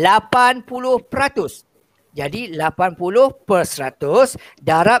 80%. Jadi 80%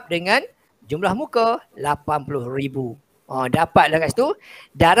 darab dengan jumlah muka 80,000. Dapatlah kat situ.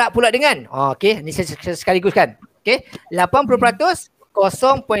 Darab pula dengan okey, ni saya sekaliguskan. Okey, 80%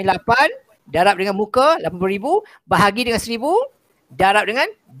 0.8 darab dengan muka 80,000 bahagi dengan 1,000 darab dengan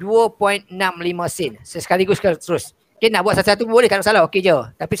 2.65 sen. Saya sekaliguskan terus. Okey, nak buat satu-satu boleh, tak ada masalah. Okey je.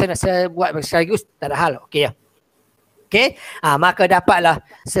 Tapi saya buat sekaligus tak ada hal. Okey ya. Okey, maka dapatlah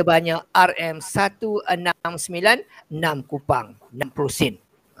sebanyak RM1696 kupang 60 sen.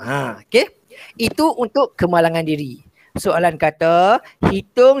 Okey. Itu untuk kemalangan diri. Soalan kata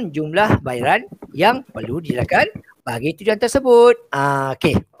hitung jumlah bayaran yang perlu dilakukan bagi tujuan tersebut.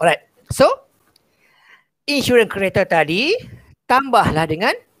 Okey, alright. So, insurans kereta tadi tambahlah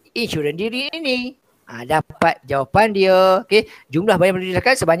dengan insurans diri ini. Dapat jawapan dia. Okey, jumlah bayaran perlu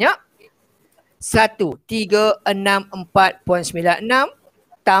dilakukan sebanyak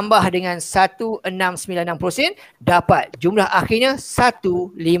 1364.96 tambah dengan 1696% dapat jumlah akhirnya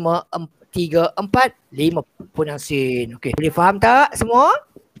 15345 sen. Okey, boleh faham tak semua?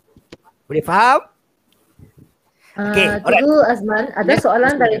 Boleh faham? Okey, alright. Cikgu Azman, ada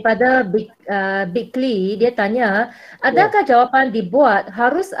soalan daripada Bikli. Dia tanya, adakah jawapan dibuat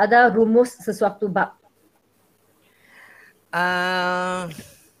harus ada rumus sesuatu bab?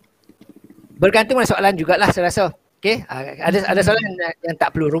 Bergantung pada soalan jugalah saya rasa. Okey, ada soalan yang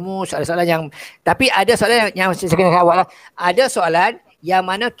tak perlu rumus, ada soalan yang, tapi ada soalan yang saya kena awal lah. Ada soalan yang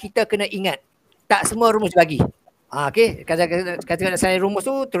mana kita kena ingat. Tak semua rumus bagi. Okey, kata saya rumus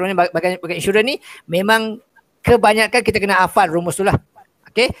tu turunnya bagian insurans ni memang kebanyakan kita kena hafal rumus tu lah.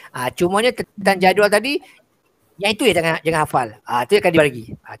 Okey, cumanya tentang jadual tadi yang itu jangan hafal. Itu akan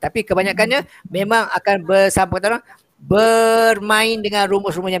dibagi. Tapi kebanyakannya memang akan bersama kata orang bermain dengan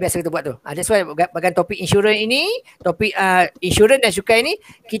rumus-rumus yang biasa kita buat tu. That's why bagian topik insurans ini, topik insurans dan cukai ini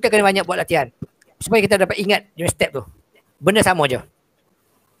kita kena banyak buat latihan supaya kita dapat ingat dia step tu. Benda sama je.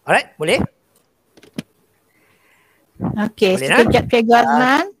 Alright, boleh? Okey, sekejap Cikgu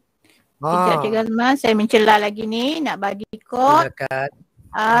Azman. Sekejap Cikgu Azman, saya mencela lagi ni nak bagi kod.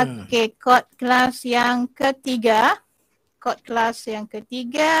 Okey, kod kelas yang ketiga. Kod kelas yang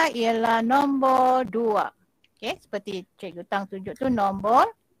ketiga ialah nombor 2. Okey, seperti Cikgu Tang tunjuk tu nombor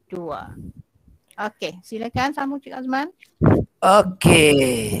 2. Okey, silakan sambung Cikgu Azman.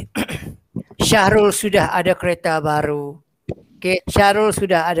 Okey. Syahrul sudah ada kereta baru. Okey, Syahrul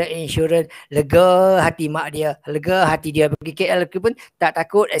sudah ada insurans. Lega hati mak dia, lega hati dia pergi KL pun tak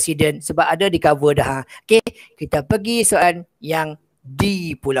takut accident sebab ada di cover dah. Okey, kita pergi soalan yang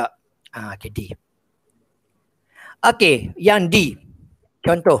D pula. Okey, D. Okey, yang D.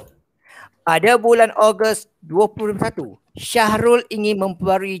 Contoh. Pada bulan Ogos 2021, Syahrul ingin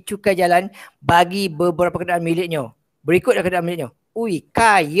memperbarui cukai jalan bagi beberapa kenderaan miliknya. Berikut kenderaan miliknya. Ui,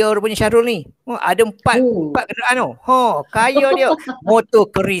 kaya rupanya Syahrul ni. Ada empat kenderaan tu. Kaya dia.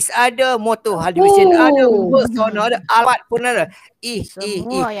 Motor keris ada, motor Halivision ada, Bersama ada, Alphard pun ada.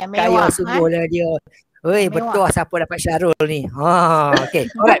 Semua yang kaya mewah, semualah dia. Oi, betul siapa dapat Syahrul ni. Okey,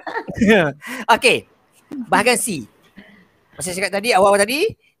 alright. Okey. Bahagian C. Macam saya cakap tadi, awal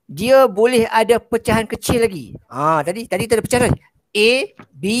tadi, dia boleh ada pecahan kecil lagi. Tadi ada pecahan. A,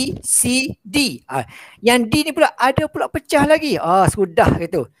 B, C, D. Yang D ni pula ada pula pecah lagi. Sudah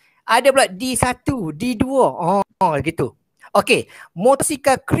gitu. Ada pula D1, D2. Gitu. Okey,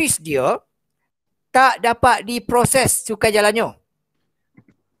 motosikal kris dia tak dapat diproses cukai jalannya.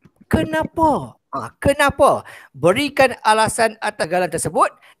 Kenapa? Kenapa? Berikan alasan atas galan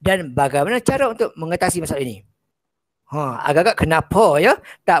tersebut dan bagaimana cara untuk mengatasi masalah ini. Agak-agak kenapa ya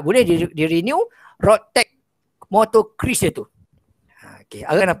tak boleh di-renew road tax motor kris dia tu. Okey,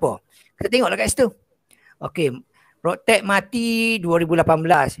 agak kenapa? Kita tengoklah kat situ. Okey, road tax mati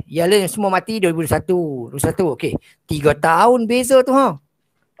 2018. Yang lain semua mati 2021. Okey, 3 tahun beza tu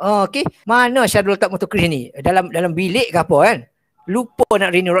okey, mana Syahrul letak motor kris ni? Dalam bilik ke apa kan? Lupa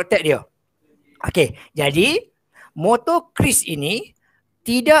nak renew road tax dia. Okey, jadi motor kris ini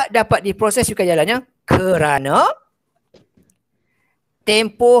tidak dapat diproses cukai jalannya kerana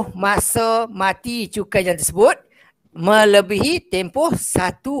tempoh masa mati cukai jalan tersebut melebihi tempoh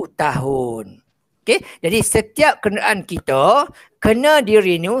 1 tahun. Okey, jadi setiap kenderaan kita kena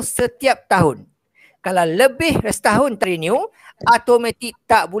di-renew setiap tahun. Kalau lebih setahun ter-renew, automatik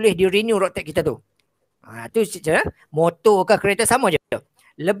tak boleh di-renew road tax kita tu. Tu cara motor ke kereta sama je.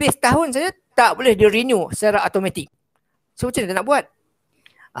 Lebih setahun saja tak boleh di-renew secara automatik. So macam mana nak buat?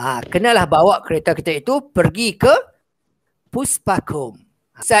 Kenalah bawa kereta kita itu pergi ke Puspakom.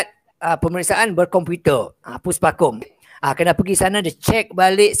 Pusat pemeriksaan berkomputer. Puspakom. Kena pergi sana, dia cek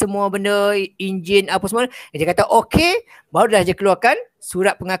balik semua benda, enjin apa semua. Dia kata okey, baru dah dia keluarkan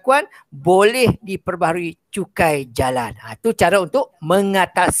surat pengakuan boleh diperbaharui cukai jalan. Itu cara untuk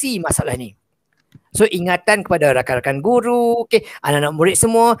mengatasi masalah ni. So ingatan kepada rakan-rakan guru, anak-anak murid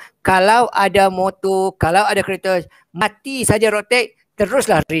semua, kalau ada motor, kalau ada kereta, mati saja road tax,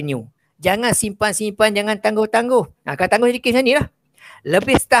 teruslah renew. Jangan simpan-simpan, jangan tangguh-tangguh. Kalau tangguh sedikit macam ni lah.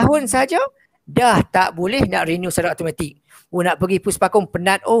 Lebih setahun saja dah tak boleh nak renew secara automatik. Nak pergi Puspakom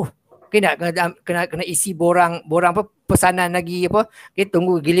penat, nak kena isi borang apa pesanan lagi apa.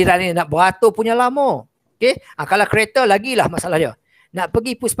 Tunggu giliran ni nak beratur punya lama. Kalau kereta lagilah masalah dia. Nak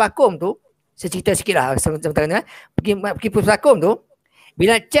pergi Puspakom tu, saya cerita sikit lah sebentar. Pergi Puspakom tu,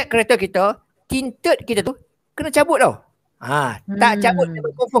 bila cek kereta kita, tinted kita tu kena cabut tau. Tak cabut dia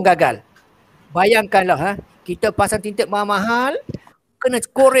confirm gagal. Bayangkanlah kita pasang tinted mahal-mahal, kena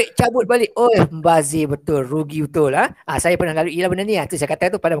korek cabut balik. Membazir betul, rugi betul saya pernah lalui lah benda ni tu saya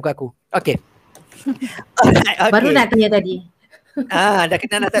kata tu pada muka aku. Okey. Okay. Baru nak tanya tadi. Dah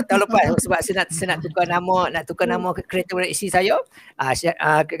kenal dah tahun lepas sebab saya nak tukar nama kereta isi saya.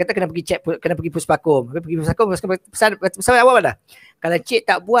 Kata kena pergi kena pergi puspakom. Pergi puspakom pesan awal dah. Kalau cik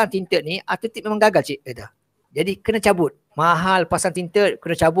tak buang tinted ni, autotip memang gagal cik kata. Jadi kena cabut. Mahal pasang tinted,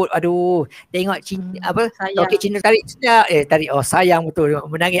 kena cabut. Aduh, tengok okey Cina tarik sedap. Tarik sayang betul.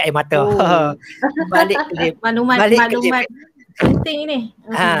 Menangis air mata. Balik klip. Maklumat penting ni.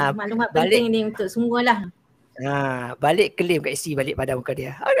 Maklumat penting ni untuk semualah. Balik claim kat isi balik pada muka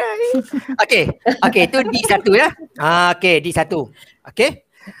dia. Alright. Okey, itu D1 ya. Okey, D1. Okey.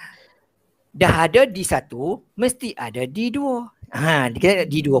 Dah ada D1, mesti ada D2. Kita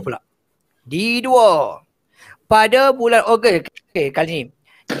D2 pula. D2. Pada bulan Ogos, kali ni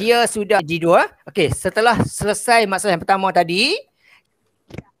dia sudah D2. Okey, setelah selesai masalah yang pertama tadi,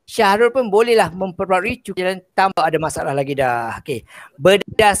 Syahrul pun bolehlah memperbarui cukai dan tambah ada masalah lagi dah. Okey.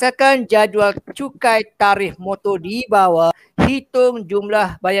 Berdasarkan jadual cukai tarikh motor di bawah, hitung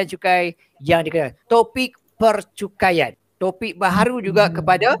jumlah bayaran cukai yang dikenal. Topik percukaian. Topik baharu juga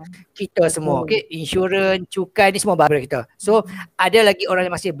kepada kita semua. Okey, insurans, cukai ni semua baru kita. So, ada lagi orang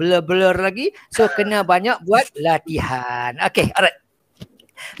yang masih blur-blur lagi. So, kena banyak buat latihan. Okey, alright.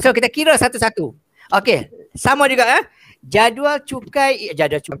 So, kita kira satu-satu. Okey, sama juga Jadual cukai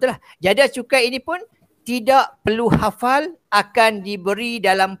ini pun tidak perlu hafal, akan diberi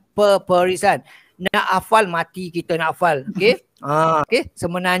dalam peperiksaan. Nak hafal mati kita nak hafal. Okey. Okey,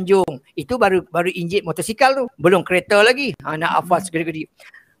 semenanjung. Itu baru injek motosikal tu. Belum kereta lagi. Nak hafal segera-gera.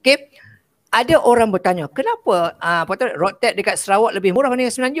 Okey. Ada orang bertanya, kenapa road tax dekat Sarawak lebih murah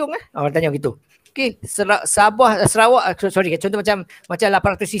daripada Semenanjung Orang tanya gitu. Okey, Sarawak contoh macam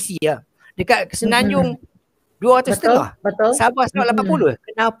 800cc ya. Dekat Semenanjung 200 betul. Sabah 180.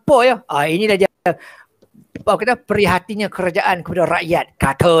 Kenapa ya? Inilah dia kata prihatinnya kerajaan kepada rakyat.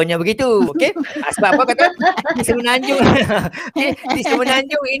 Katanya begitu. Okey. Sebab apa kata di Semenanjung. Di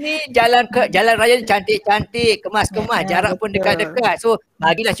Semenanjung ini jalan raya cantik-cantik, kemas-kemas, jarak pun dekat-dekat. So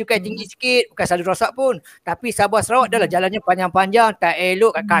bagilah cukai tinggi sikit, bukan selalu rosak pun. Tapi Sabah Sarawak dah lah jalannya panjang-panjang, tak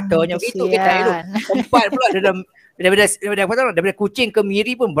elok katanya begitu. Tak elok. Tempat pula daripada Kuching ke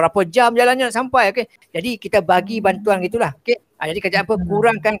Miri pun berapa jam jalannya nak sampai. Okay. Jadi kita bagi bantuan gitulah. Okay. Jadi kerajaan apa,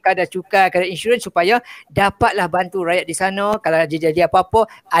 kurangkan kadar cukai, kadar insurans supaya dapatlah bantu rakyat di sana. Kalau jadi apa-apa,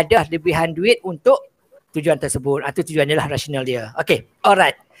 ada lebihan duit untuk tujuan tersebut. Itu tujuannya lah, rasional dia. Okay,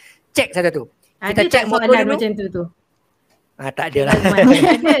 alright. Cek satu tu. Kita cek motor dulu. Macam tu. Tak ada lah.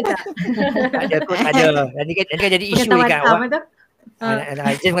 Tak ada. Nanti kan jadi isu ni kan.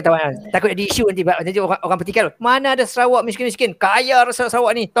 Just pengetahuan. Takut ada isu nanti orang petikan. Mana ada Sarawak miskin-miskin. Kaya rasa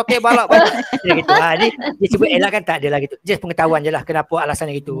Sarawak ni. Tokek balak. Gitu. Dia cuba elakkan, tak ada lah gitu. Just pengetahuan je lah kenapa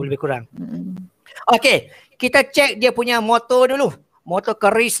alasannya gitu. Lebih kurang. Okay. Kita cek dia punya motor dulu. Motor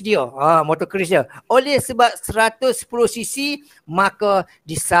keris dia. Motor keris dia. Oleh sebab 110cc, maka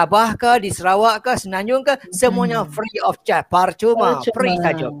di Sabah ke, di Sarawak ke, Semenanjung ke, semuanya free of charge. Percuma. Free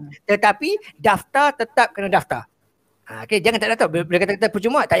saja. Tetapi daftar tetap kena daftar. Okay, jangan tak daftar. Bila kata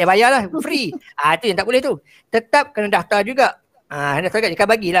percuma, tak payah bayar lah. Free. Itu yang tak boleh tu. Tetap kena daftar juga. Daftar juga. Dia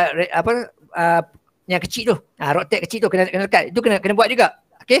bagilah yang kecil tu. Road tax kecil tu kena lekat. Itu kena buat juga.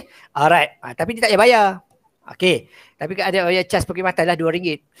 Okay. Alright. Tapi dia tak payah bayar. Okay. Tapi ada charge perkhidmatan lah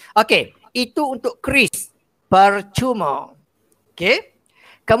RM2. Okay. Itu untuk Chris. Percuma. Okay.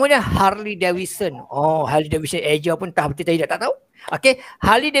 Kemudian Harley Davidson. Harley Davidson Aja pun betul tak tahu. Okay.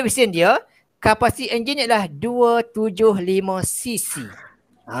 Harley Davidson dia, kapasiti enjin adalah 275cc.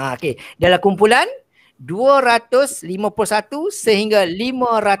 Okey. Dalam kumpulan 251 sehingga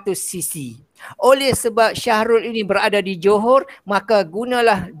 500cc. Oleh sebab Syahrul ini berada di Johor, maka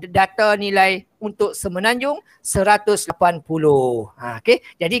gunalah data nilai untuk Semenanjung 180. Okey.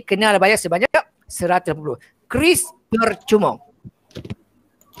 Jadi kena bayar sebanyak 180. Chris percuma.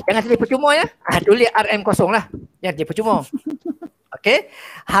 Jangan tulis percuma ya. Tulis RM kosong lah. Jangan tulis percuma. Okey.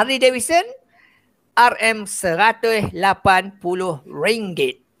 Harley Davidson RM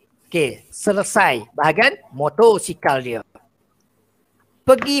RM180. Okey, selesai bahagian motosikal dia.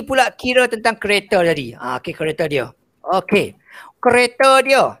 Pergi pula kira tentang kereta tadi. Okey, kereta dia. Okey. Kereta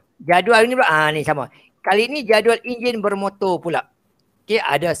dia. Jadual ni pula ni sama. Kali ni jadual enjin bermotor pula. Okey,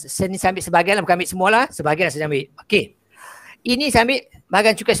 ada saya ambil sebahagian lah, bukan ambil semualah, sebahagian saya ambil. Okey. Ini saya ambil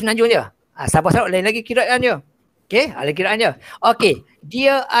bahagian cukai Semenanjung dia. Sabah Sarawak lain lagi kiraan dia. Okey, ada kiraan dia. Okey,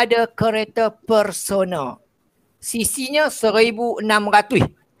 dia ada kereta persona. CC-nya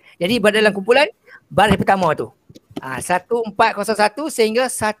 1600. Jadi dalam kumpulan baris pertama tu. 1401 sehingga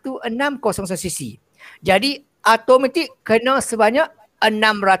 1600 cc. Jadi automatik kena sebanyak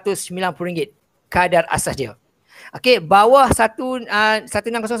RM690 kadar asas dia. Okey, bawah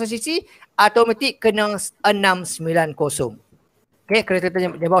 1600 cc automatik kena 690. Okey, kereta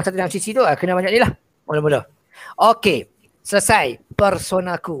di bawah 1 cc tu kena banyak ni lah. Mula-mula. Okey, selesai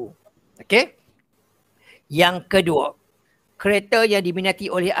personaku. Okey. Yang kedua, kereta yang diminati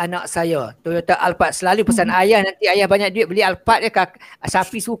oleh anak saya, Toyota Alphard. Selalu pesan ayah, nanti ayah banyak duit beli Alphard ya.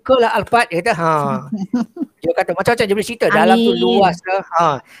 Safi sukalah Alphard. Dia kata, dia kata macam-macam dia boleh cerita. Dalam tu luas lah.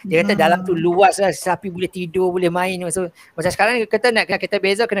 Dia kata dalam tu luas lah. Safi boleh tidur, boleh main. Macam sekarang dia kata nak kereta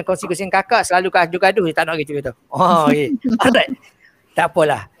beza kena kongsi-kongsi dengan kakak. Selalu gaduh-gaduh. Dia tak nak gitu. Kata. Okay. Alright. Tak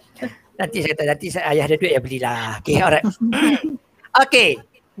apalah. Nanti saya kata, nanti ayah ada duit, ya belilah. Okay, alright. Okay.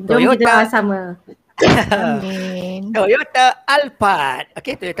 Jom kita sama. Toyota Alphard.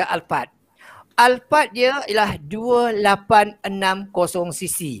 Okay, Toyota Alphard. Alphard dia ialah 2860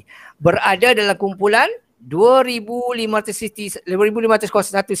 cc. Berada dalam kumpulan 2500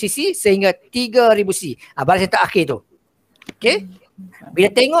 cc sehingga 3000 cc. Balas yang tak akhir tu. Okay. Bila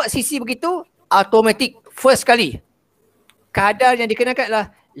tengok cc begitu, automatik first kali. Kadar yang dikenakan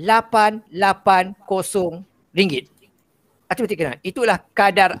adalah RM880. Automatik kena. Itulah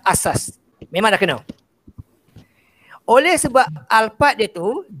kadar asas. Memang dah kena. Oleh sebab Alphard dia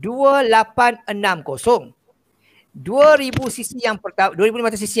tu 2860. 2000 cc yang pertama,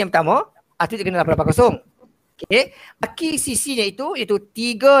 2500 cc yang pertama, itu dia kena 880. Okey. Baki cc-nya itu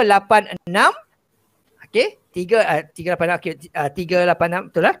 386. Okey, 386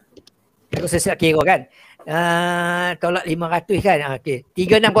 betul lah. Aku sesuai kira kan. Tolak 500 kan. Okey,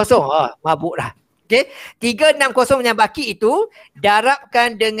 360. Mabuk dah. Okey, 360 yang baki itu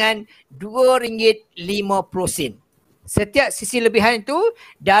darabkan dengan RM2.50. Setiap sisi lebihan itu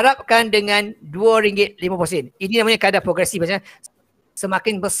darabkan dengan RM2.50. Ini namanya kadar progresif. Maksudnya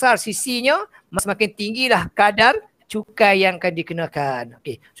semakin besar sisinya, semakin tinggilah kadar cukai yang akan dikenakan.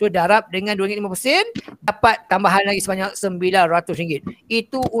 Okey, so darab dengan RM2.50 dapat tambahan lagi sebanyak RM900.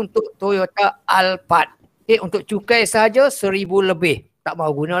 Itu untuk Toyota Alphard. Okey, untuk cukai saja RM1,000 lebih. Tak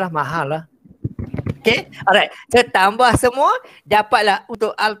mahu gunalah, mahal lah. Okay, alright. So tambah semua, dapatlah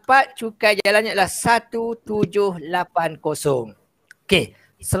untuk Alphard cukai jalannya adalah 1780. Okay,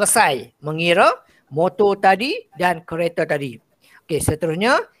 selesai mengira motor tadi dan kereta tadi. Okay,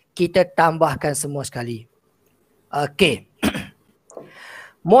 seterusnya kita tambahkan semua sekali. Okay.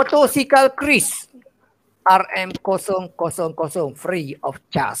 Motosikal Chris RM000 free of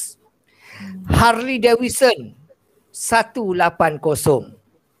charge. Harley Davidson 180.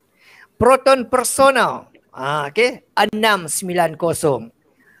 Proton Persona, okay, 690.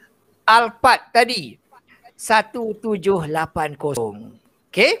 Alphard tadi 1780.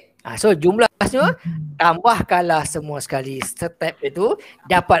 Okay, so jumlahnya tambahkanlah semua sekali. Step itu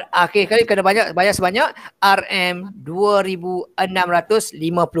dapat akhir kali kena bayar sebanyak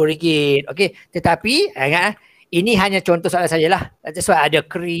RM2,650. Okay, tetapi ingat, ini hanya contoh soalan sajalah. That's why ada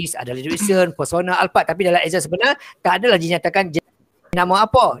Chris, ada Davidson, Persona, Alphard, tapi dalam exam sebenar tak adalah dinyatakan nama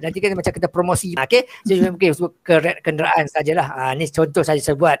apa. Nanti kan macam kita promosi. Okey. Jadi mungkin sebut kenderaan sajalah. Ni contoh saja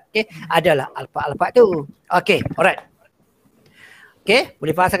saya buat. Okey. Adalah Alphard tu. Okey, alright. Okey,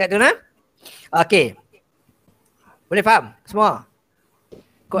 boleh faham sangat tu nah? Okey. Boleh faham semua?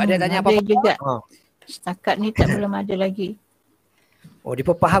 Kau ada tanya apa-apa juga. Setakat ni tak belum ada lagi. Oh, dia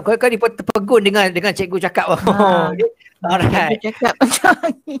pun faham. Kau dia pun terpegun dengan cikgu cakap. Alright. Cakap macam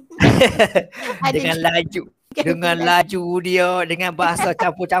ni. Dengan laju. Dengan laju dia, dengan bahasa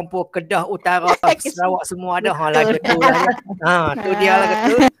campur-campur Kedah, Utara, Sarawak semua ada. Laju tu lah. Tu dia lah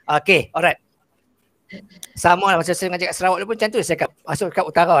tu. Okey, alright. Sama lah macam saya ngajak Sarawak pun macam tu saya cakap. Masuk kat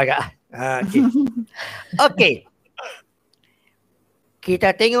Utara agak. Okey. Okey.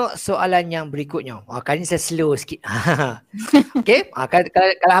 Kita tengok soalan yang berikutnya. Kali ni saya slow sikit. Okey.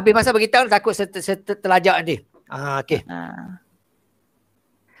 Kalau habis masa beritahu takut saya terlajak nanti. Okey.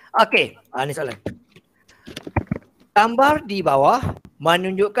 Okey. Ni soalan. Gambar di bawah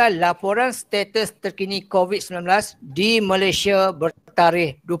menunjukkan laporan status terkini COVID-19 di Malaysia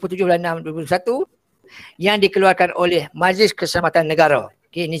bertarikh 27/6/2021 yang dikeluarkan oleh Majlis Keselamatan Negara.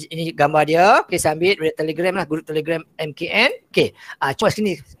 Okey, ini gambar dia. Okey, saya ambil dari Telegram lah, grup Telegram MKN. Okey, cuma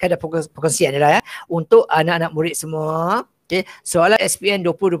sini ada perkongsian lah ya untuk anak-anak murid semua. Okey, soalan SPM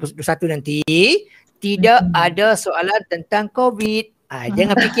 2021 nanti tidak ada soalan tentang COVID.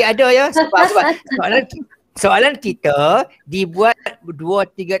 Jangan fikir ada ya sebab soalan kita dibuat 2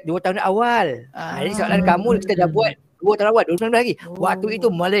 tahun awal. Jadi soalan kamu kita dah buat 2 tahun awal, 2019 lagi. Waktu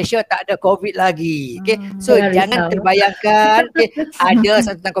itu Malaysia tak ada COVID lagi. Okay. So jangan terbayangkan ada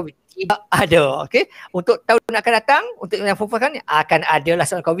soalan tentang COVID. Tidak ada. Okay. Untuk tahun akan datang, untuk yang fokuskan akan ada lah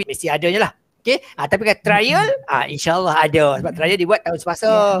soalan COVID. Mesti adanya lah. Okay. Tapi kan trial, insyaAllah ada. Sebab trial dibuat tahun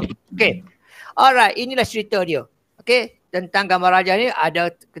semasa. Okay. Alright, inilah cerita dia. Okay. Tentang gambar raja ni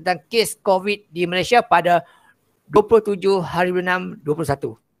ada tentang kes COVID di Malaysia pada 27 hari 6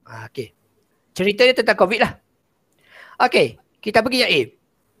 21. Okey. Cerita dia tentang COVID lah. Okey, kita pergi yang A.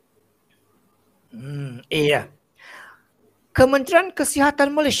 A lah. Kementerian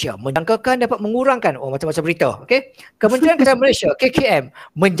Kesihatan Malaysia menjangkakan dapat mengurangkan, macam-macam berita, okey. Kementerian Kesihatan Malaysia KKM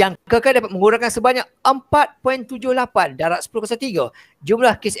menjangkakan dapat mengurangkan sebanyak 4.78 darab 10/3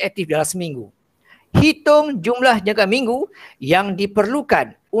 jumlah kes aktif dalam seminggu. Hitung jumlah jangka minggu yang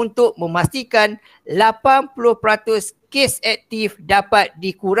diperlukan untuk memastikan 80% kes aktif dapat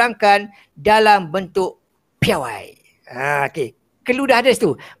dikurangkan dalam bentuk piawai. Okey. Clue dah ada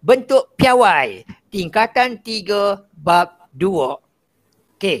situ. Bentuk piawai. Tingkatan 3 bab 2.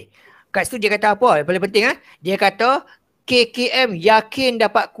 Okey. Kat situ dia kata apa? Yang paling penting dia kata KKM yakin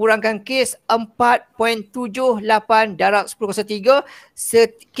dapat kurangkan kes 4.78 darab 10/3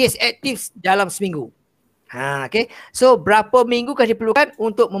 kes aktif dalam seminggu. Okey. So berapa minggukah diperlukan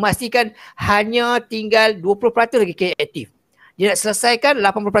untuk memastikan hanya tinggal 20% lagi kes aktif. Dia nak selesaikan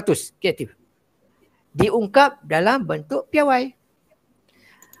 80% kes aktif. Diungkap dalam bentuk piawai.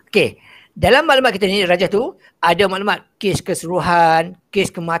 Okey. Dalam maklumat kita ni Raja tu ada maklumat kes keseluruhan,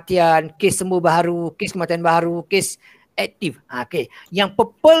 kes kematian, kes sembuh baru, kes kematian baru, kes aktif. Okey. Yang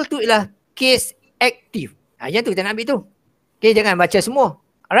purple tu ialah kes aktif. Yang tu kita nak ambil tu. Okey, jangan baca semua.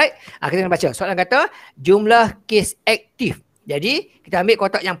 Alright. Kita nak baca. Soalan kata jumlah kes aktif. Jadi kita ambil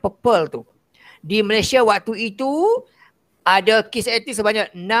kotak yang purple tu. Di Malaysia waktu itu ada kes aktif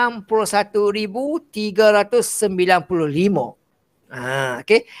sebanyak 61,395.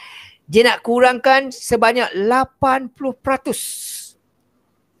 Okey. Dia nak kurangkan sebanyak 80%.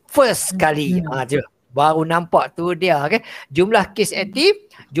 First kali. Baru nampak tu dia. Okay. Jumlah kes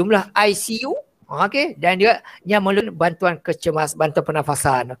aktif, jumlah ICU, okay, dan juga yang memerlukan bantuan bantuan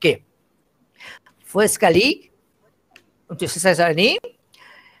pernafasan. Okay. First kali untuk selesai soalan ni,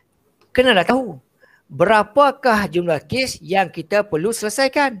 kenalah tahu berapakah jumlah kes yang kita perlu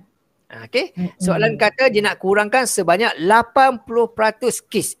selesaikan. Okay. Soalan kata dia nak kurangkan sebanyak 80%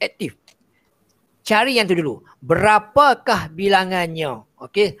 kes aktif. Cari yang tu dulu. Berapakah bilangannya?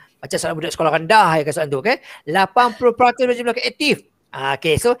 Okey, macam soalan budak sekolah rendah ya soalan tu, okey. 80% dari jumlah kes aktif.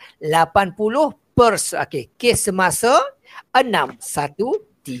 Okey, so 80 per kes semasa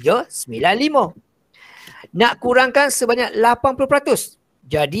 61395. Nak kurangkan sebanyak 80%.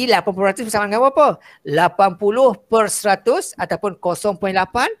 Jadi 80% bersama dengan apa? 80 per 100 ataupun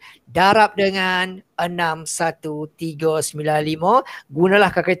 0.8 darab dengan 61395.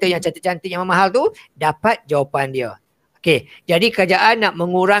 Gunalah kalkulator yang cantik-cantik yang mahal tu, dapat jawapan dia. Okey, jadi kerajaan nak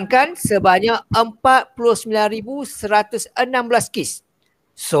mengurangkan sebanyak 49,116 kes.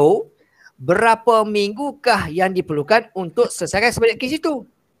 So, berapa minggukah yang diperlukan untuk selesaikan sebanyak kes itu?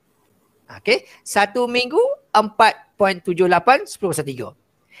 Okey, 1 minggu 4.78 10/3.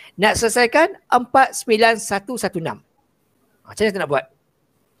 Nak selesaikan 49116. Macam mana kita nak buat?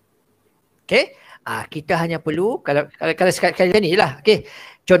 Okey, kita hanya perlu kalau sekali ni lah. Okey,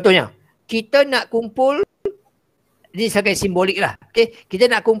 contohnya kita nak kumpul, ini sangat simbolik lah. Okey, kita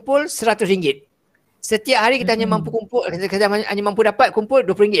nak kumpul RM100. Setiap hari kita hanya mampu kumpul, kita hanya mampu dapat kumpul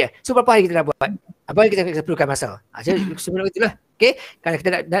RM20. So berapa hari kita nak buat? Apa hari kita perlukan masa? Sebelum itulah. Okey, kalau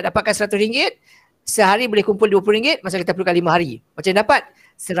kita nak dapatkan RM100, sehari boleh kumpul RM20, masa kita perlukan 5 hari. Macam dapat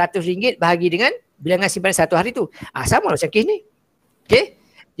RM100 bahagi dengan bilangan simpanan 1 hari tu. Sama macam kes ni. Okey.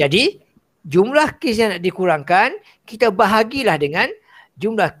 Jadi jumlah kes yang nak dikurangkan, kita bahagilah dengan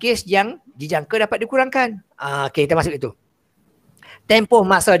jumlah kes yang dijangka dapat dikurangkan. Okey, kita masuk itu. Tempoh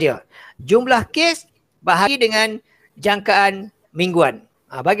masa dia. Jumlah kes bahagi dengan jangkaan mingguan.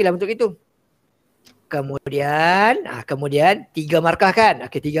 Bagilah bentuk itu. Kemudian 3 markah kan.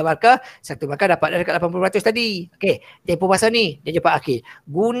 Okey, 3 markah, 1 markah dapat dekat 80% tadi. Okey, tempoh masa ni dia cepat akhir.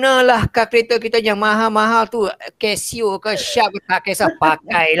 Gunalah kalkulator kita yang mahal-mahal tu, Casio ke Sharp, tak kisah,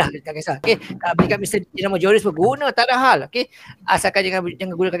 pakailah, tak kisah. Okey, kalau beli kat Mr. Dinamo Joris pun guna, tak ada hal. Okey, asalkan jangan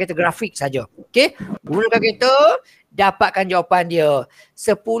guna kalkulator grafik saja. Okey, guna kalkulator, dapatkan jawapan dia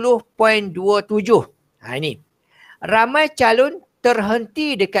 10.27. Ini. Ramai calon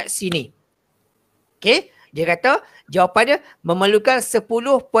terhenti dekat sini. Okey, dia kata jawapan dia memerlukan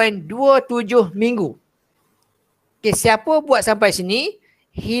 10.27 minggu. Okey, siapa buat sampai sini,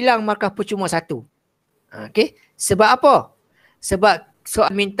 hilang markah percuma 1. Okey, sebab apa? Sebab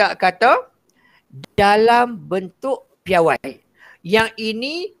soal minta kata dalam bentuk piawai. Yang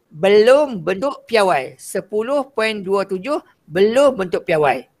ini belum bentuk piawai. 10.27 belum bentuk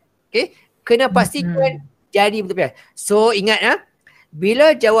piawai. Okey, kena pastikan jadi bentuk piawai. So ingat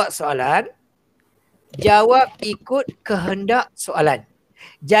bila jawab soalan, jawab ikut kehendak soalan.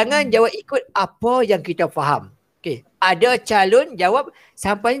 Jangan jawab ikut apa yang kita faham. Okey, ada calon jawab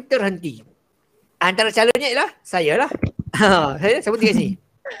sampai terhenti. Antara calonnya ialah saya lah. Saya sebut kat sini.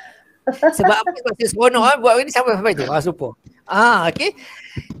 Sebab apa? Sebab saya seronok buat ini sampai tu. Super. Okey.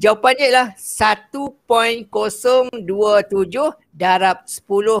 Jawapannya ialah 1.027 darab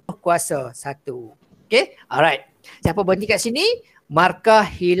 10 kuasa 1. Okey. Alright. Siapa berhenti kat sini, markah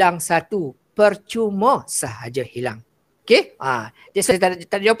hilang 1. Percuma sahaja hilang. Okey. Dia saya tak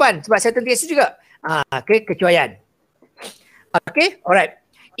ada jawapan sebab saya terkesi juga. Okey, kecuaian. Okey. Alright.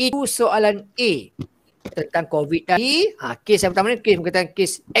 Itu soalan A tentang COVID tadi. Kes yang pertama ni kes berkaitan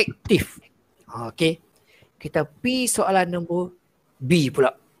kes aktif. Okey. Kita pergi soalan nombor B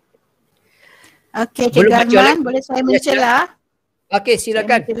pula. Okey, Cikgu Arman, boleh saya mencela? Okey,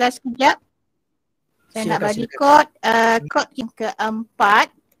 silakan. Saya mencela sekejap. Saya nak bagi kod yang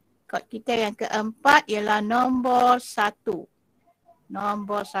keempat. Kod kita yang keempat ialah nombor 1.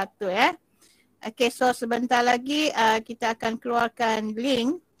 Nombor 1 ya. Okey, so sebentar lagi kita akan keluarkan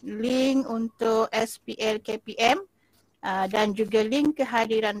link untuk SPL KPM dan juga link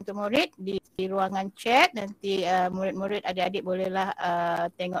kehadiran untuk murid di ruangan chat. Nanti murid-murid adik-adik bolehlah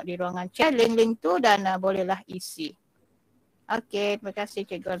tengok di ruangan chat link-link tu dan bolehlah isi. Okey, terima kasih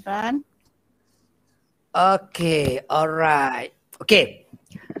Cikgu Arman. Okey, alright. Okey.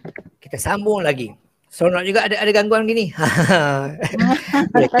 Kita sambung lagi. Seronok juga ada gangguan gini.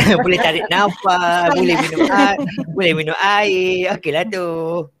 boleh tarik nafas, boleh minum air. Okeylah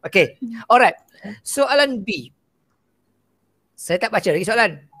tu. Okey. Alright. Soalan B. Saya tak baca lagi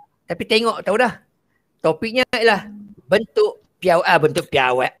soalan. Tapi tengok tahu dah. Topiknya ialah bentuk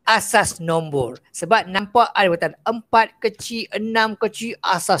piawai asas nombor. Sebab nampak ada buatan 4 kecil, 6 kecil,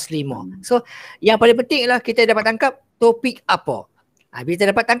 asas 5. So yang paling penting ialah kita dapat tangkap topik apa. Bila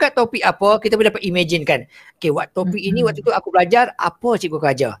kita dapat tangkap topik apa, kita boleh dapat imagine kan. Okay, topik ini waktu tu aku belajar, apa cikgu aku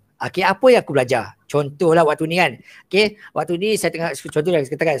ajar? Okay, apa yang aku belajar? Contohlah waktu ni kan. Okay, waktu ni saya tengah, contohlah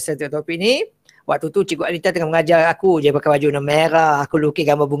katakan saya tengok topik ni. Waktu tu cikgu Anita tengah mengajar aku, dia pakai baju warna merah, aku lukis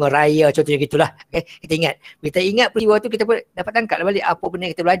gambar bunga raya, contohnya gitulah. Okay, kita ingat. Bila kita ingat peristiwa tu, kita pun dapat tangkap balik apa benda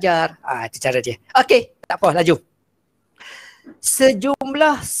yang kita belajar. Itu cara dia. Okay, tak apa, laju.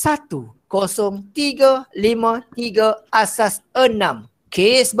 Sejumlah 10353 asas 6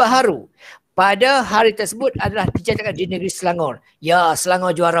 kes baharu pada hari tersebut adalah dicatatkan di negeri Selangor. Ya,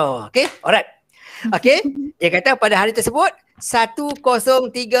 Selangor juara. Okay, alright. Okay, dia kata pada hari tersebut 10353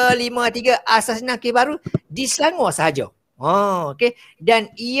 asas 6 kes baru di Selangor sahaja. Okay,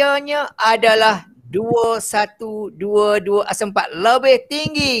 dan ianya adalah 2122 asas 4 lebih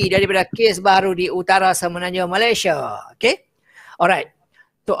tinggi daripada kes baru di utara semenanjung Malaysia. Okay. Alright,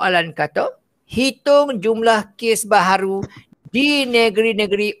 soalan kata, hitung jumlah kes baharu di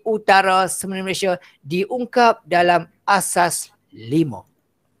negeri-negeri utara semenanjung Malaysia diungkap dalam asas 5.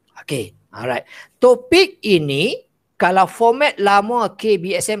 Okay, alright. Topik ini, kalau format lama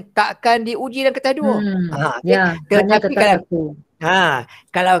KBSM takkan diuji dalam ketah 2. Ya, tetapi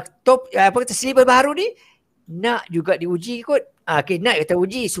kalau silibus baharu ni, nak juga diuji kot. Okay, nak kita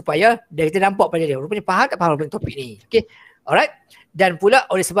uji supaya kita nampak pada dia. Rupanya faham tak faham topik ni. Okay. Alright. Dan pula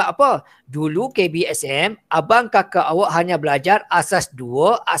oleh sebab apa? Dulu KBSM, abang kakak awak hanya belajar asas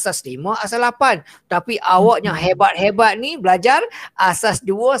 2, asas 5, asas 8. Tapi awaknya hebat-hebat ni belajar asas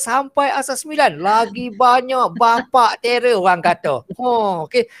 2 sampai asas 9. Lagi banyak bapak terror orang kata.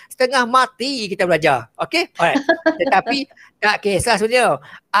 Okay. Setengah mati kita belajar. Okay. Alright. Tetapi tak kisah sebenarnya.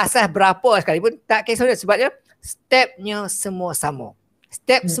 Asas berapa sekalipun tak kisah sebabnya stepnya semua sama.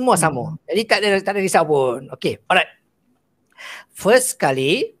 Step semua sama. Jadi tak ada risau pun. Okay. Alright. First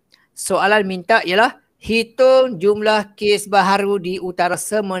kali, soalan minta ialah hitung jumlah kes baharu di utara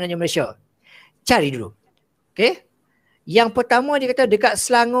semenanjung Malaysia. Cari dulu. Okay. Yang pertama dia kata dekat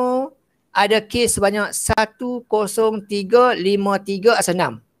Selangor ada kes sebanyak 10353 asas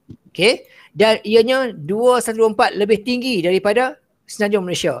 6. Okay. Dan ianya 214 lebih tinggi daripada semenanjung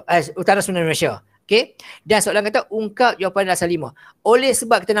Malaysia, utara semenanjung Malaysia. Okay. Dan soalan kata ungkap jawapan asas 5. Oleh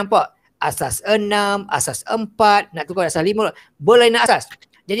sebab kita nampak asas 6, asas 4, nak tukar asas 5, boleh nak asas.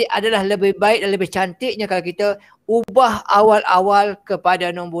 Jadi adalah lebih baik dan lebih cantiknya kalau kita ubah awal-awal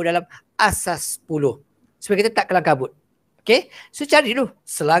kepada nombor dalam asas 10. Supaya kita tak kelang kabut. Okay, so cari dulu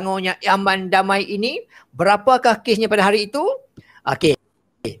Selangornya aman damai ini, berapakah kesnya pada hari itu? Okay,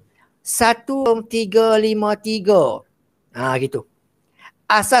 1353. Gitu.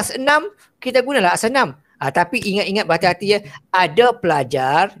 Asas 6, kita gunalah asas 6. Tapi ingat-ingat berhati-hati ya, ada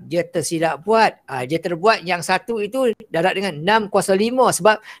pelajar dia tersilap buat. Dia terbuat yang satu itu darab dengan 6 kuasa 5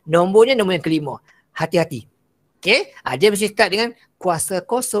 sebab nombornya nombor yang kelima. Hati-hati. Okay. Dia mesti start dengan kuasa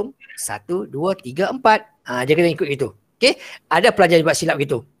kosong. 1, 2, 3, 4. Dia kena ikut itu. Okay. Ada pelajar buat silap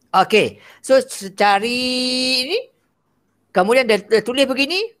gitu. Okay. So cari ini. Kemudian dia tulis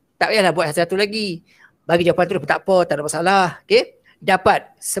begini. Tak payahlah buat satu lagi. Bagi jawapan tu tak apa, tak ada masalah. Okey.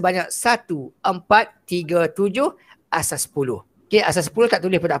 Dapat sebanyak 1, 4, 3, 7 asas 10. Okey, asas 10 tak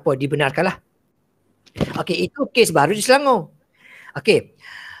tulis pun tak apa, dibenarkanlah. Okey, itu kes baru di Selangor. Okey.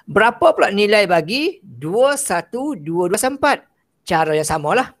 Berapa pula nilai bagi 2, 1, 2, 2 sampai 4? Cara yang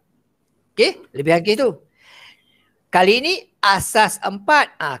samalah. Okey, lebihan kes tu. Kali ini asas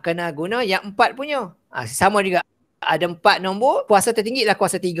 4. Kena guna yang 4 punya. Sama juga. Ada 4 nombor, kuasa tertinggi lah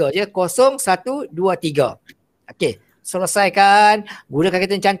kuasa 3 je. 0, 1, 2, 3. Okey, selesaikan. Gunakan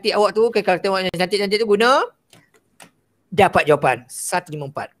kata yang cantik awak tu. Kalau tengok yang cantik-cantik tu guna. Dapat jawapan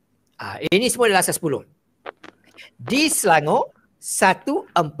 154. Ini semua adalah asas 10. Di Selangor 1,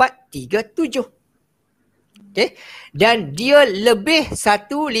 4, 3, 7. Okay. Dan dia lebih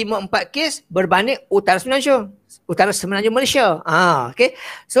 154 kes berbanding utara semenanjung Malaysia. Okay.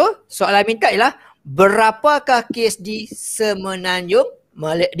 So soalan minta ialah berapakah kes di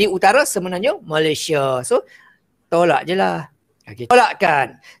utara semenanjung Malaysia. So tolak je lah. Okay.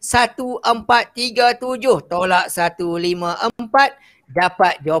 Tolakkan 1, 4, 3, 7 tolak 1, 5, 4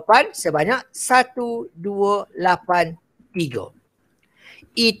 dapat jawapan sebanyak 1, 2, 8, 3.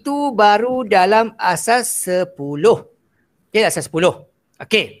 Itu baru dalam asas 10. Okay, asas 10.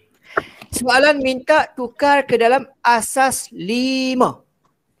 Okey. Soalan minta tukar ke dalam asas 5.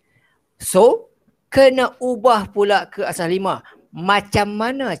 So, kena ubah pula ke asas 5. Macam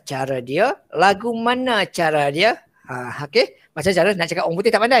mana cara dia? Lagu mana cara dia? Okey. Macam cara nak cakap orang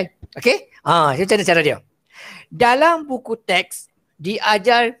putih tak pandai. Okey. Macam mana cara dia? Dalam buku teks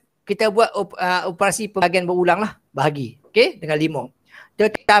diajar kita buat operasi pembahagian berulang lah. Bahagi. Okey, dengan 5.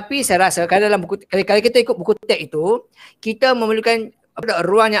 Tetapi saya rasa kalau dalam buku, kalau kita ikut buku teks itu, kita memerlukan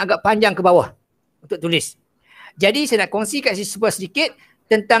ruang yang agak panjang ke bawah untuk tulis. Jadi saya nak kongsi kat sini sedikit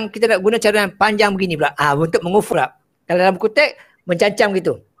tentang kita nak guna cara yang panjang begini pula. Untuk mengufur lah. Kalau dalam buku teks mencancam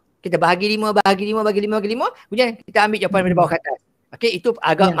gitu. Kita bahagi 5, kemudian kita ambil jawapan dari bawah ke atas. Okey, itu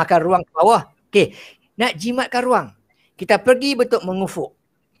agak makan ruang ke bawah. Okey, nak jimatkan ruang. Kita pergi bentuk mengufur.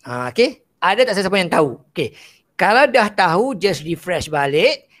 Okey, ada tak siapa yang tahu? Okey. Kalau dah tahu, just refresh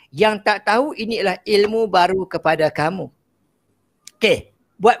balik. Yang tak tahu, ini adalah ilmu baru kepada kamu. Okey,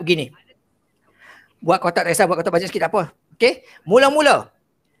 buat begini. Buat kotak, tak kisah, buat kotak banyak sikit tak apa. Okey, mula-mula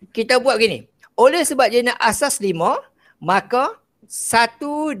kita buat begini. Oleh sebab dia nak asas 5, maka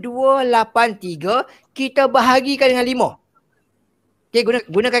 1, 2, 8, 3 kita bahagikan dengan 5. Okey,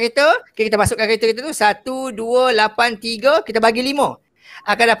 gunakan kereta. Okay, kita masukkan kereta kita tu 1, 2, 8, 3 kita bagi 5.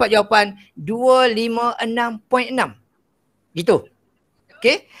 Akan dapat jawapan 256.6. Gitu.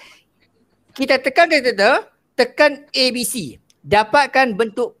 Okey. Kita tekan kereta, tekan ABC. Dapatkan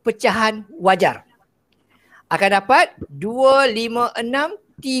bentuk pecahan wajar. Akan dapat 256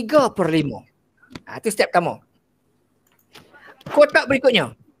 3/5. Itu step pertama. Kotak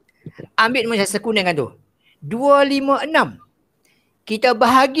berikutnya. Ambil macam sekuningkan tu. 256. Kita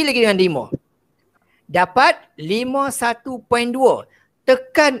bahagi lagi dengan 5. Dapat 51.2.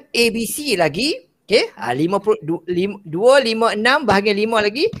 Tekan ABC lagi. Okay. 256 bahagian 5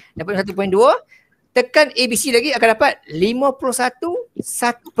 lagi. Dapat 1.2. Tekan ABC lagi akan dapat 51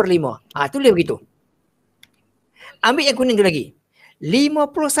 1/5. Tulis begitu. Ambil yang kuning tu lagi.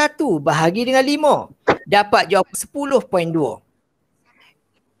 51 bahagi dengan 5. Dapat jawapan 10.2.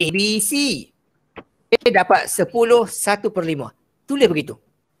 ABC. Dapat 10 1/5. Tulis begitu.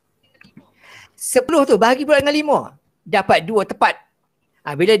 10 tu bahagi pula dengan 5. Dapat 2 tepat.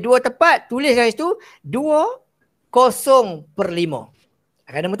 Bila 2 tepat, tulis kat situ 20/5.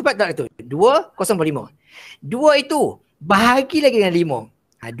 Akan nama tepat tak itu? 20/5. 2 itu bahagi lagi dengan 5.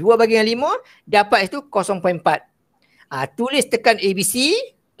 2 bagi dengan 5 dapat itu 0.4. Tulis tekan ABC,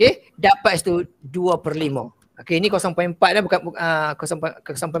 okey, dapat itu 2/5. Okey, ini 0.4 dah, bukan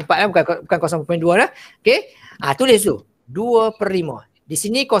 0.4 dah, bukan 0.2 dah. Okey. Tulis tu 2/5. Di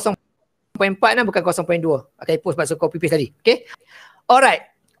sini 0.4 dah, bukan 0.2. Akan post sebab copy paste tadi. Okey. Alright.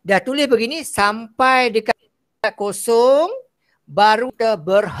 Dah tulis begini sampai dekat 0 baru kita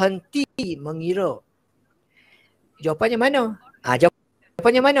berhenti mengira. Jawapannya mana?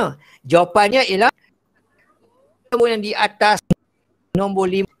 Jawapannya mana? Jawapannya ialah nombor yang di atas nombor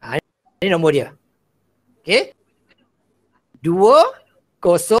 5. Ini nombor dia. Okey. 2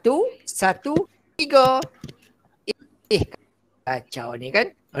 0 1 3. Kacau ni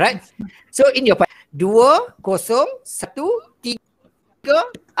kan. Alright. So ini jawapan. 2 0 1 3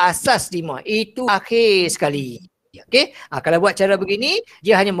 asas 5. Itu akhir sekali. Okey. Kalau buat cara begini,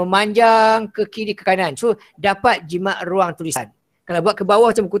 dia hanya memanjang ke kiri ke kanan. So dapat jimat ruang tulisan. Kalau buat ke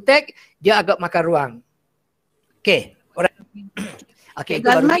bawah macam buku teks, dia agak makan ruang. Okey. Alright. Okey,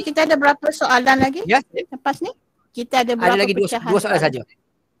 Galma, kita ada berapa soalan lagi? Ya. Lepas ni kita ada berapa ada lagi pecahan? dua soalan saja.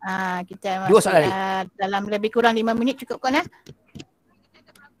 Kita Dua masih soalan lagi. dalam lebih kurang 5 minit cukup kan?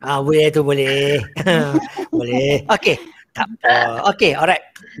 Boleh tu boleh. Boleh. Okey. Tak apa. Okey, alright.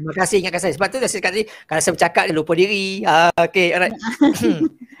 Terima kasih ingatkan saya. Sebab tu dah saya cakap tadi, kalau saya bercakap dia lupa diri. Okey, alright.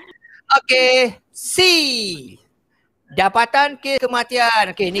 Okey, C. Dapatan kes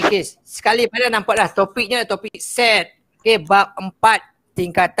kematian. Okey, ni kes. Sekali pada nampak dah topiknya topik set. Okey, bab 4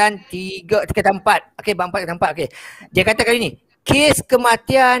 tingkatan 3 tingkatan 4. Okey, bab 4 tingkatan 4. Okey. Dia kata kali ni, kes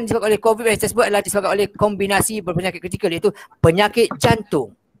kematian disebabkan oleh COVID yang tersebut adalah disebabkan oleh kombinasi berpenyakit kritikal iaitu penyakit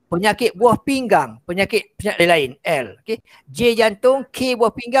jantung, penyakit buah pinggang, penyakit lain-lain L. Okey. J jantung, K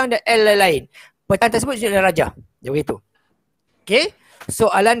buah pinggang dan L lain-lain. Pertanyaan tersebut sudah rajah. Dia begitu. Okey.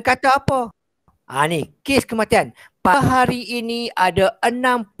 Soalan kata apa? Ni kes kematian. Pada hari ini ada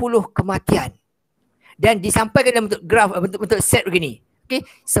 60 kematian. Dan disampaikan dalam bentuk graf, bentuk set begini. Okey,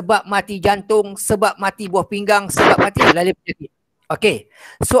 sebab mati jantung, sebab mati buah pinggang, sebab mati lain penyakit. Okey.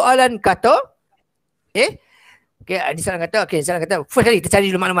 Soalan kata Okey, ini soalan kata. Okey, soalan kata. First kali kita cari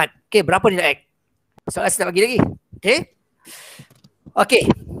dulu maklumat. Okey, berapa nilai X? Soalan saya tak bagi lagi. Okey. Okey.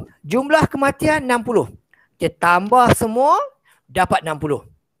 Jumlah kematian 60. Kita tambah semua dapat 60.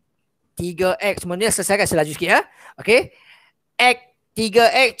 3X semuanya selesaikan selaju sikit ya. Okey. X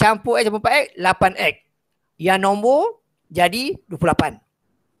 3X campur X campur 4X 8X. Yang nombor jadi 28.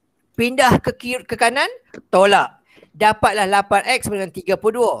 Pindah ke kanan, tolak. Dapatlah 8X sama dengan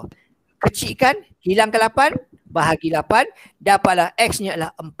 32. Kecilkan, hilangkan 8, bahagi 8, dapatlah X-nya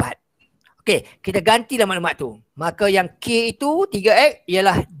adalah 4. Okey, kita gantilah maklumat tu. Maka yang K itu 3X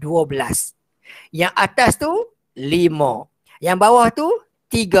ialah 12. Yang atas tu 5. Yang bawah tu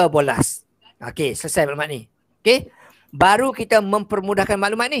 13. Okey, selesai maklumat ni. Okey, baru kita mempermudahkan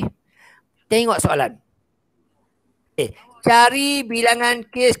maklumat ni. Tengok soalan. Cari bilangan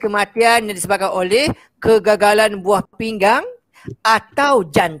kes kematian yang disebabkan oleh kegagalan buah pinggang atau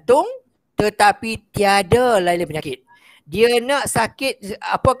jantung tetapi tiada lain penyakit. Dia nak sakit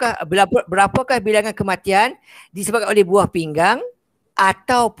berapakah bilangan kematian disebabkan oleh buah pinggang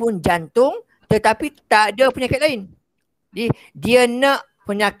ataupun jantung tetapi tak ada penyakit lain. Dia nak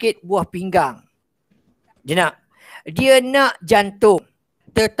penyakit buah pinggang. Dia nak jantung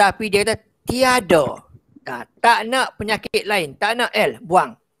tetapi dia kata tiada. Tak nak penyakit lain, tak nak L,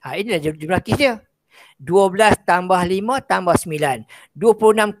 buang. Inilah jumlah kes dia. 12 tambah 5 tambah 9.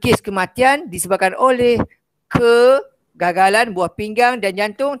 26 kes kematian disebabkan oleh kegagalan buah pinggang dan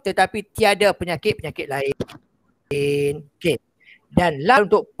jantung tetapi tiada penyakit-penyakit lain. Okey. Dan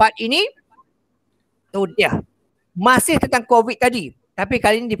untuk part ini tu dia. Masih tentang COVID tadi, tapi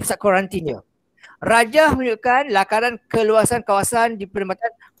kali ini di pusat kuarantinnya. Rajah menunjukkan lakaran keluasan kawasan di perkhidmatan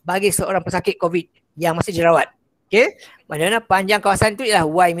bagi seorang pesakit COVID yang masih dirawat. Okey, mana panjang kawasan itu ialah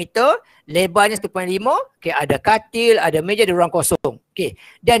Y meter, lebarnya 1.5. Okey, ada katil, ada meja, ada ruang kosong. Okey,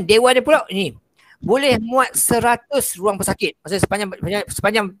 dan dewan dia pula ni boleh muat 100 ruang pesakit. Maksudnya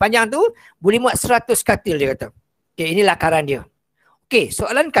sepanjang tu boleh muat 100 katil dia kata. Okey, ini lakaran dia. Okey,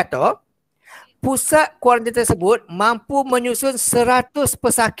 soalan kata pusat kuarantin tersebut mampu menyusun 100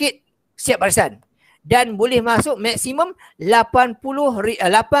 pesakit siap barisan dan boleh masuk maksimum 8,000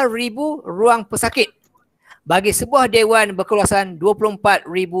 ruang pesakit bagi sebuah dewan berkeluasan 24,000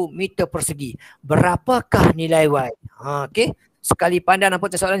 meter persegi. Berapakah nilai Y? Okey. Sekali pandang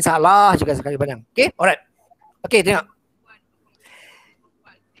nampak soalan salah juga sekali pandang. Okey, alright. Okey, tengok.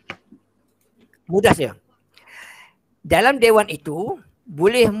 Mudah saja. Dalam dewan itu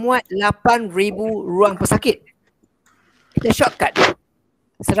boleh muat 8,000 ruang pesakit. Kita shortcut dia.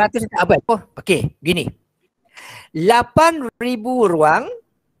 100 tak abad. Okey, gini. 8,000 ruang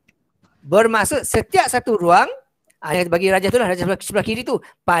bermaksud setiap satu ruang bagi raja tu lah, raja sebelah kiri tu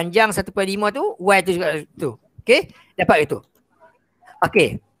panjang 1.5 tu, Y tu juga tu. Okey, dapat itu.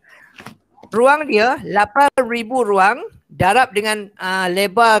 Okey. Ruang dia 8,000 ruang darab dengan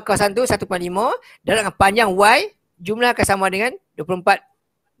lebar kawasan tu 1.5 darab dengan panjang Y, jumlah akan sama dengan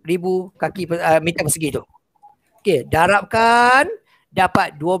 24,000 kaki meter persegi tu. Okey, darabkan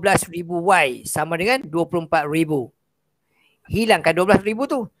dapat 12,000 Y sama dengan 24,000. Hilangkan 12,000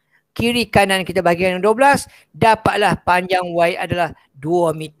 tu. Kiri kanan kita bagikan dengan 12, dapatlah panjang Y adalah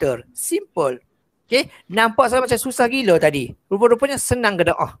 2 meter. Simple. Okay, nampak saya macam susah gila tadi. Rupa-rupanya senang ke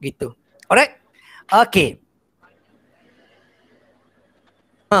gitu. Alright? Okay.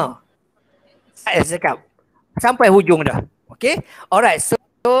 Saya cakap. Sampai hujung dah. Okay? Alright. So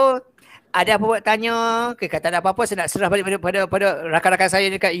ada apa-apa tanya? Okay, kata ada apa-apa saya nak serah balik pada rakan-rakan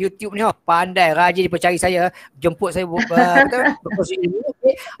saya dekat YouTube ni. Pandai, rajin dipercayai saya. Jemput saya berkongsi ilmu.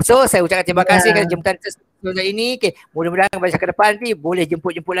 Okay. So saya ucapkan terima kasih kerana jemputan ini. Okay. Mudah-mudahan pada ke depan nanti boleh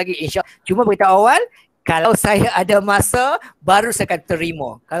jemput lagi insya-Allah. Cuma beritahu awal, Kalau saya ada masa, baru saya akan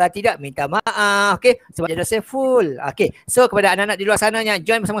terima. Kalau tidak, minta maaf. Okay, sebab jadual saya full. Okay, so kepada anak-anak di luar sana yang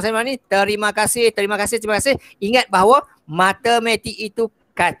join bersama saya malam ni, terima kasih. Ingat bahawa matematik itu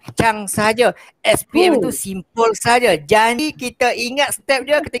kacang saja. SPM itu simple saja. Jadi kita ingat step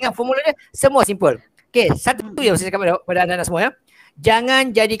dia, kita ingat formula dia, semua simple. Okay, satu yang saya cakap pada anak-anak semua ya. Jangan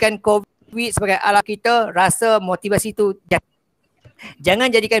jadikan COVID sebagai alat kita rasa motivasi itu jatuh.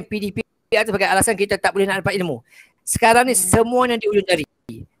 Jangan jadikan PDP sebagai alasan kita tak boleh nak dapat ilmu. Sekarang ni semua yang di ujung jari.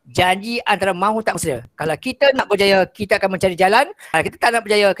 Janji antara mahu tak bersedia. Kalau kita nak berjaya, kita akan mencari jalan. Kalau kita tak nak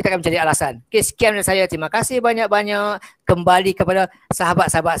berjaya, kita akan mencari alasan. Okay, sekian dari saya. Terima kasih banyak-banyak. Kembali kepada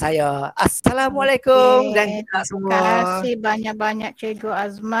sahabat-sahabat saya. Assalamualaikum dan kita semua. Terima kasih banyak-banyak Cikgu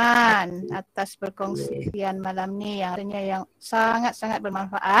Azman atas perkongsian malam ni yang sangat-sangat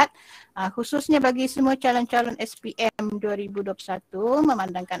bermanfaat. Khususnya bagi semua calon-calon SPM 2021,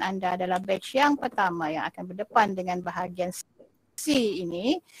 memandangkan anda adalah batch yang pertama yang akan berdepan dengan bahagian C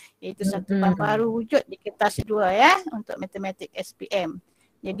ini, iaitu satu baru wujud di kertas 2 ya untuk matematik SPM.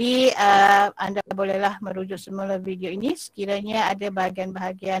 Jadi anda bolehlah merujuk semula video ini sekiranya ada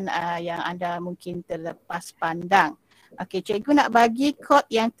bahagian-bahagian yang anda mungkin terlepas pandang. Okey, cikgu nak bagi kod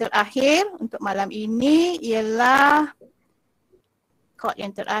yang terakhir untuk malam ini ialah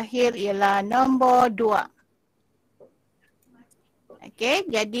nombor 2. Okey,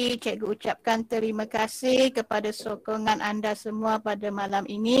 jadi cikgu ucapkan terima kasih kepada sokongan anda semua pada malam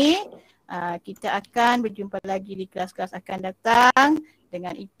ini. Kita akan berjumpa lagi di kelas-kelas akan datang.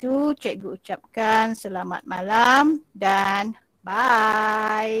 Dengan itu, cikgu ucapkan selamat malam dan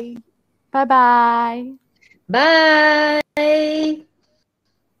bye. Bye-bye. Bye.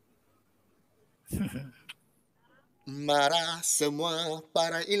 Marah semua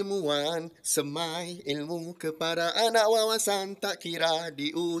para ilmuwan, semai ilmu kepada anak wawasan, tak kira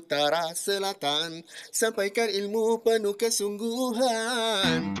di utara selatan, sampaikan ilmu penuh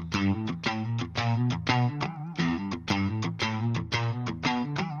kesungguhan.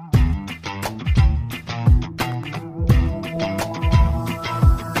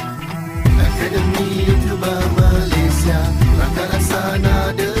 Akademi YouTuber Malaysia, langkah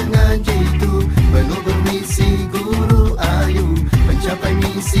laksana dengan jitu, penuh bermisi guru ayu, mencapai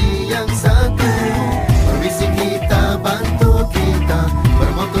misi yang satu. Permisi kita, bantu kita,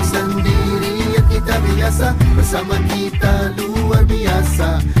 bermotor sendiri yang kita biasa, bersama kita luar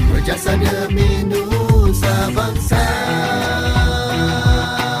biasa, berjasa demi nusa bangsa.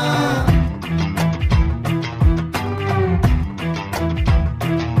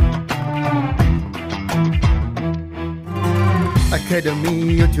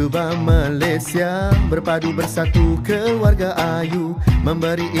 Akademi YouTuber Malaysia, berpadu bersatu keluarga ayu,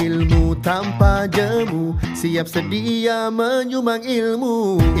 memberi ilmu tanpa jemu, siap sedia menyumbang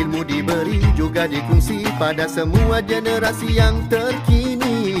ilmu. Ilmu diberi juga dikongsi pada semua generasi yang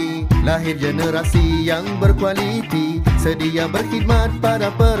terkini, lahir generasi yang berkualiti, sedia berkhidmat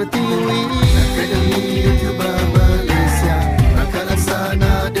pada pertiwi. Akademi YouTuber Malaysia, langkah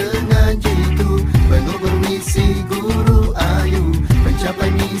laksana dengan jitu, penuh bermisi guru ayu, mencapai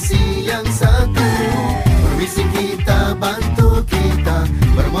misi yang satu. Permisi kita, bantu kita,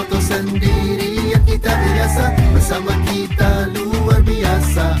 bermotor sendiri yang kita biasa, bersama kita luar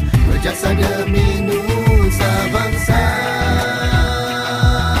biasa, berjasa demi nusa bangsa.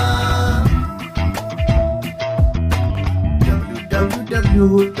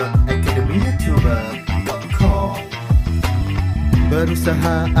 www.academyyoutuber.com.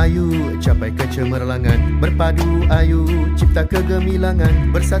 Berusaha ayu, capai kecemerlangan, berpadu ayu, cipta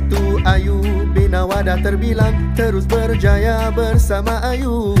kegemilangan, bersatu ayu, bina wadah terbilang, terus berjaya bersama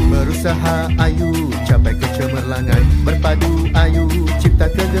ayu. Berusaha ayu, capai kecemerlangan, berpadu ayu,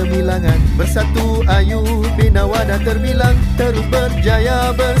 cipta kegemilangan, bersatu ayu, bina wadah terbilang, terus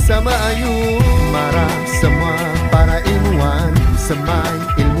berjaya bersama ayu. Marah semua para ilmuwan, semai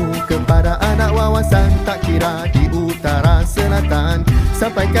ilmu kepada anak wawasan, tak kira di utara selatan,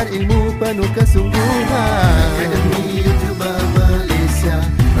 sampaikan ilmu penuh kesungguhan. Akademi YouTuber Malaysia,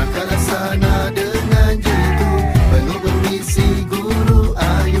 langkah laksana dengan jitu, penuh bermisi guru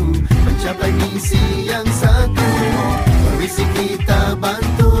ayu, mencapai misi yang satu. Permisi kita,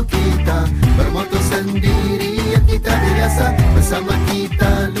 bantu kita, bermotor sendiri yang kita biasa, bersama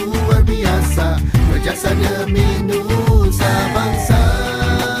kita luar biasa, berjasa demi nusa bangsa.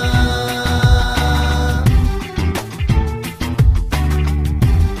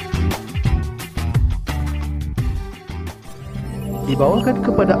 Dibawakan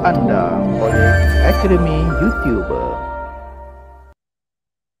kepada anda oleh Akademi YouTuber.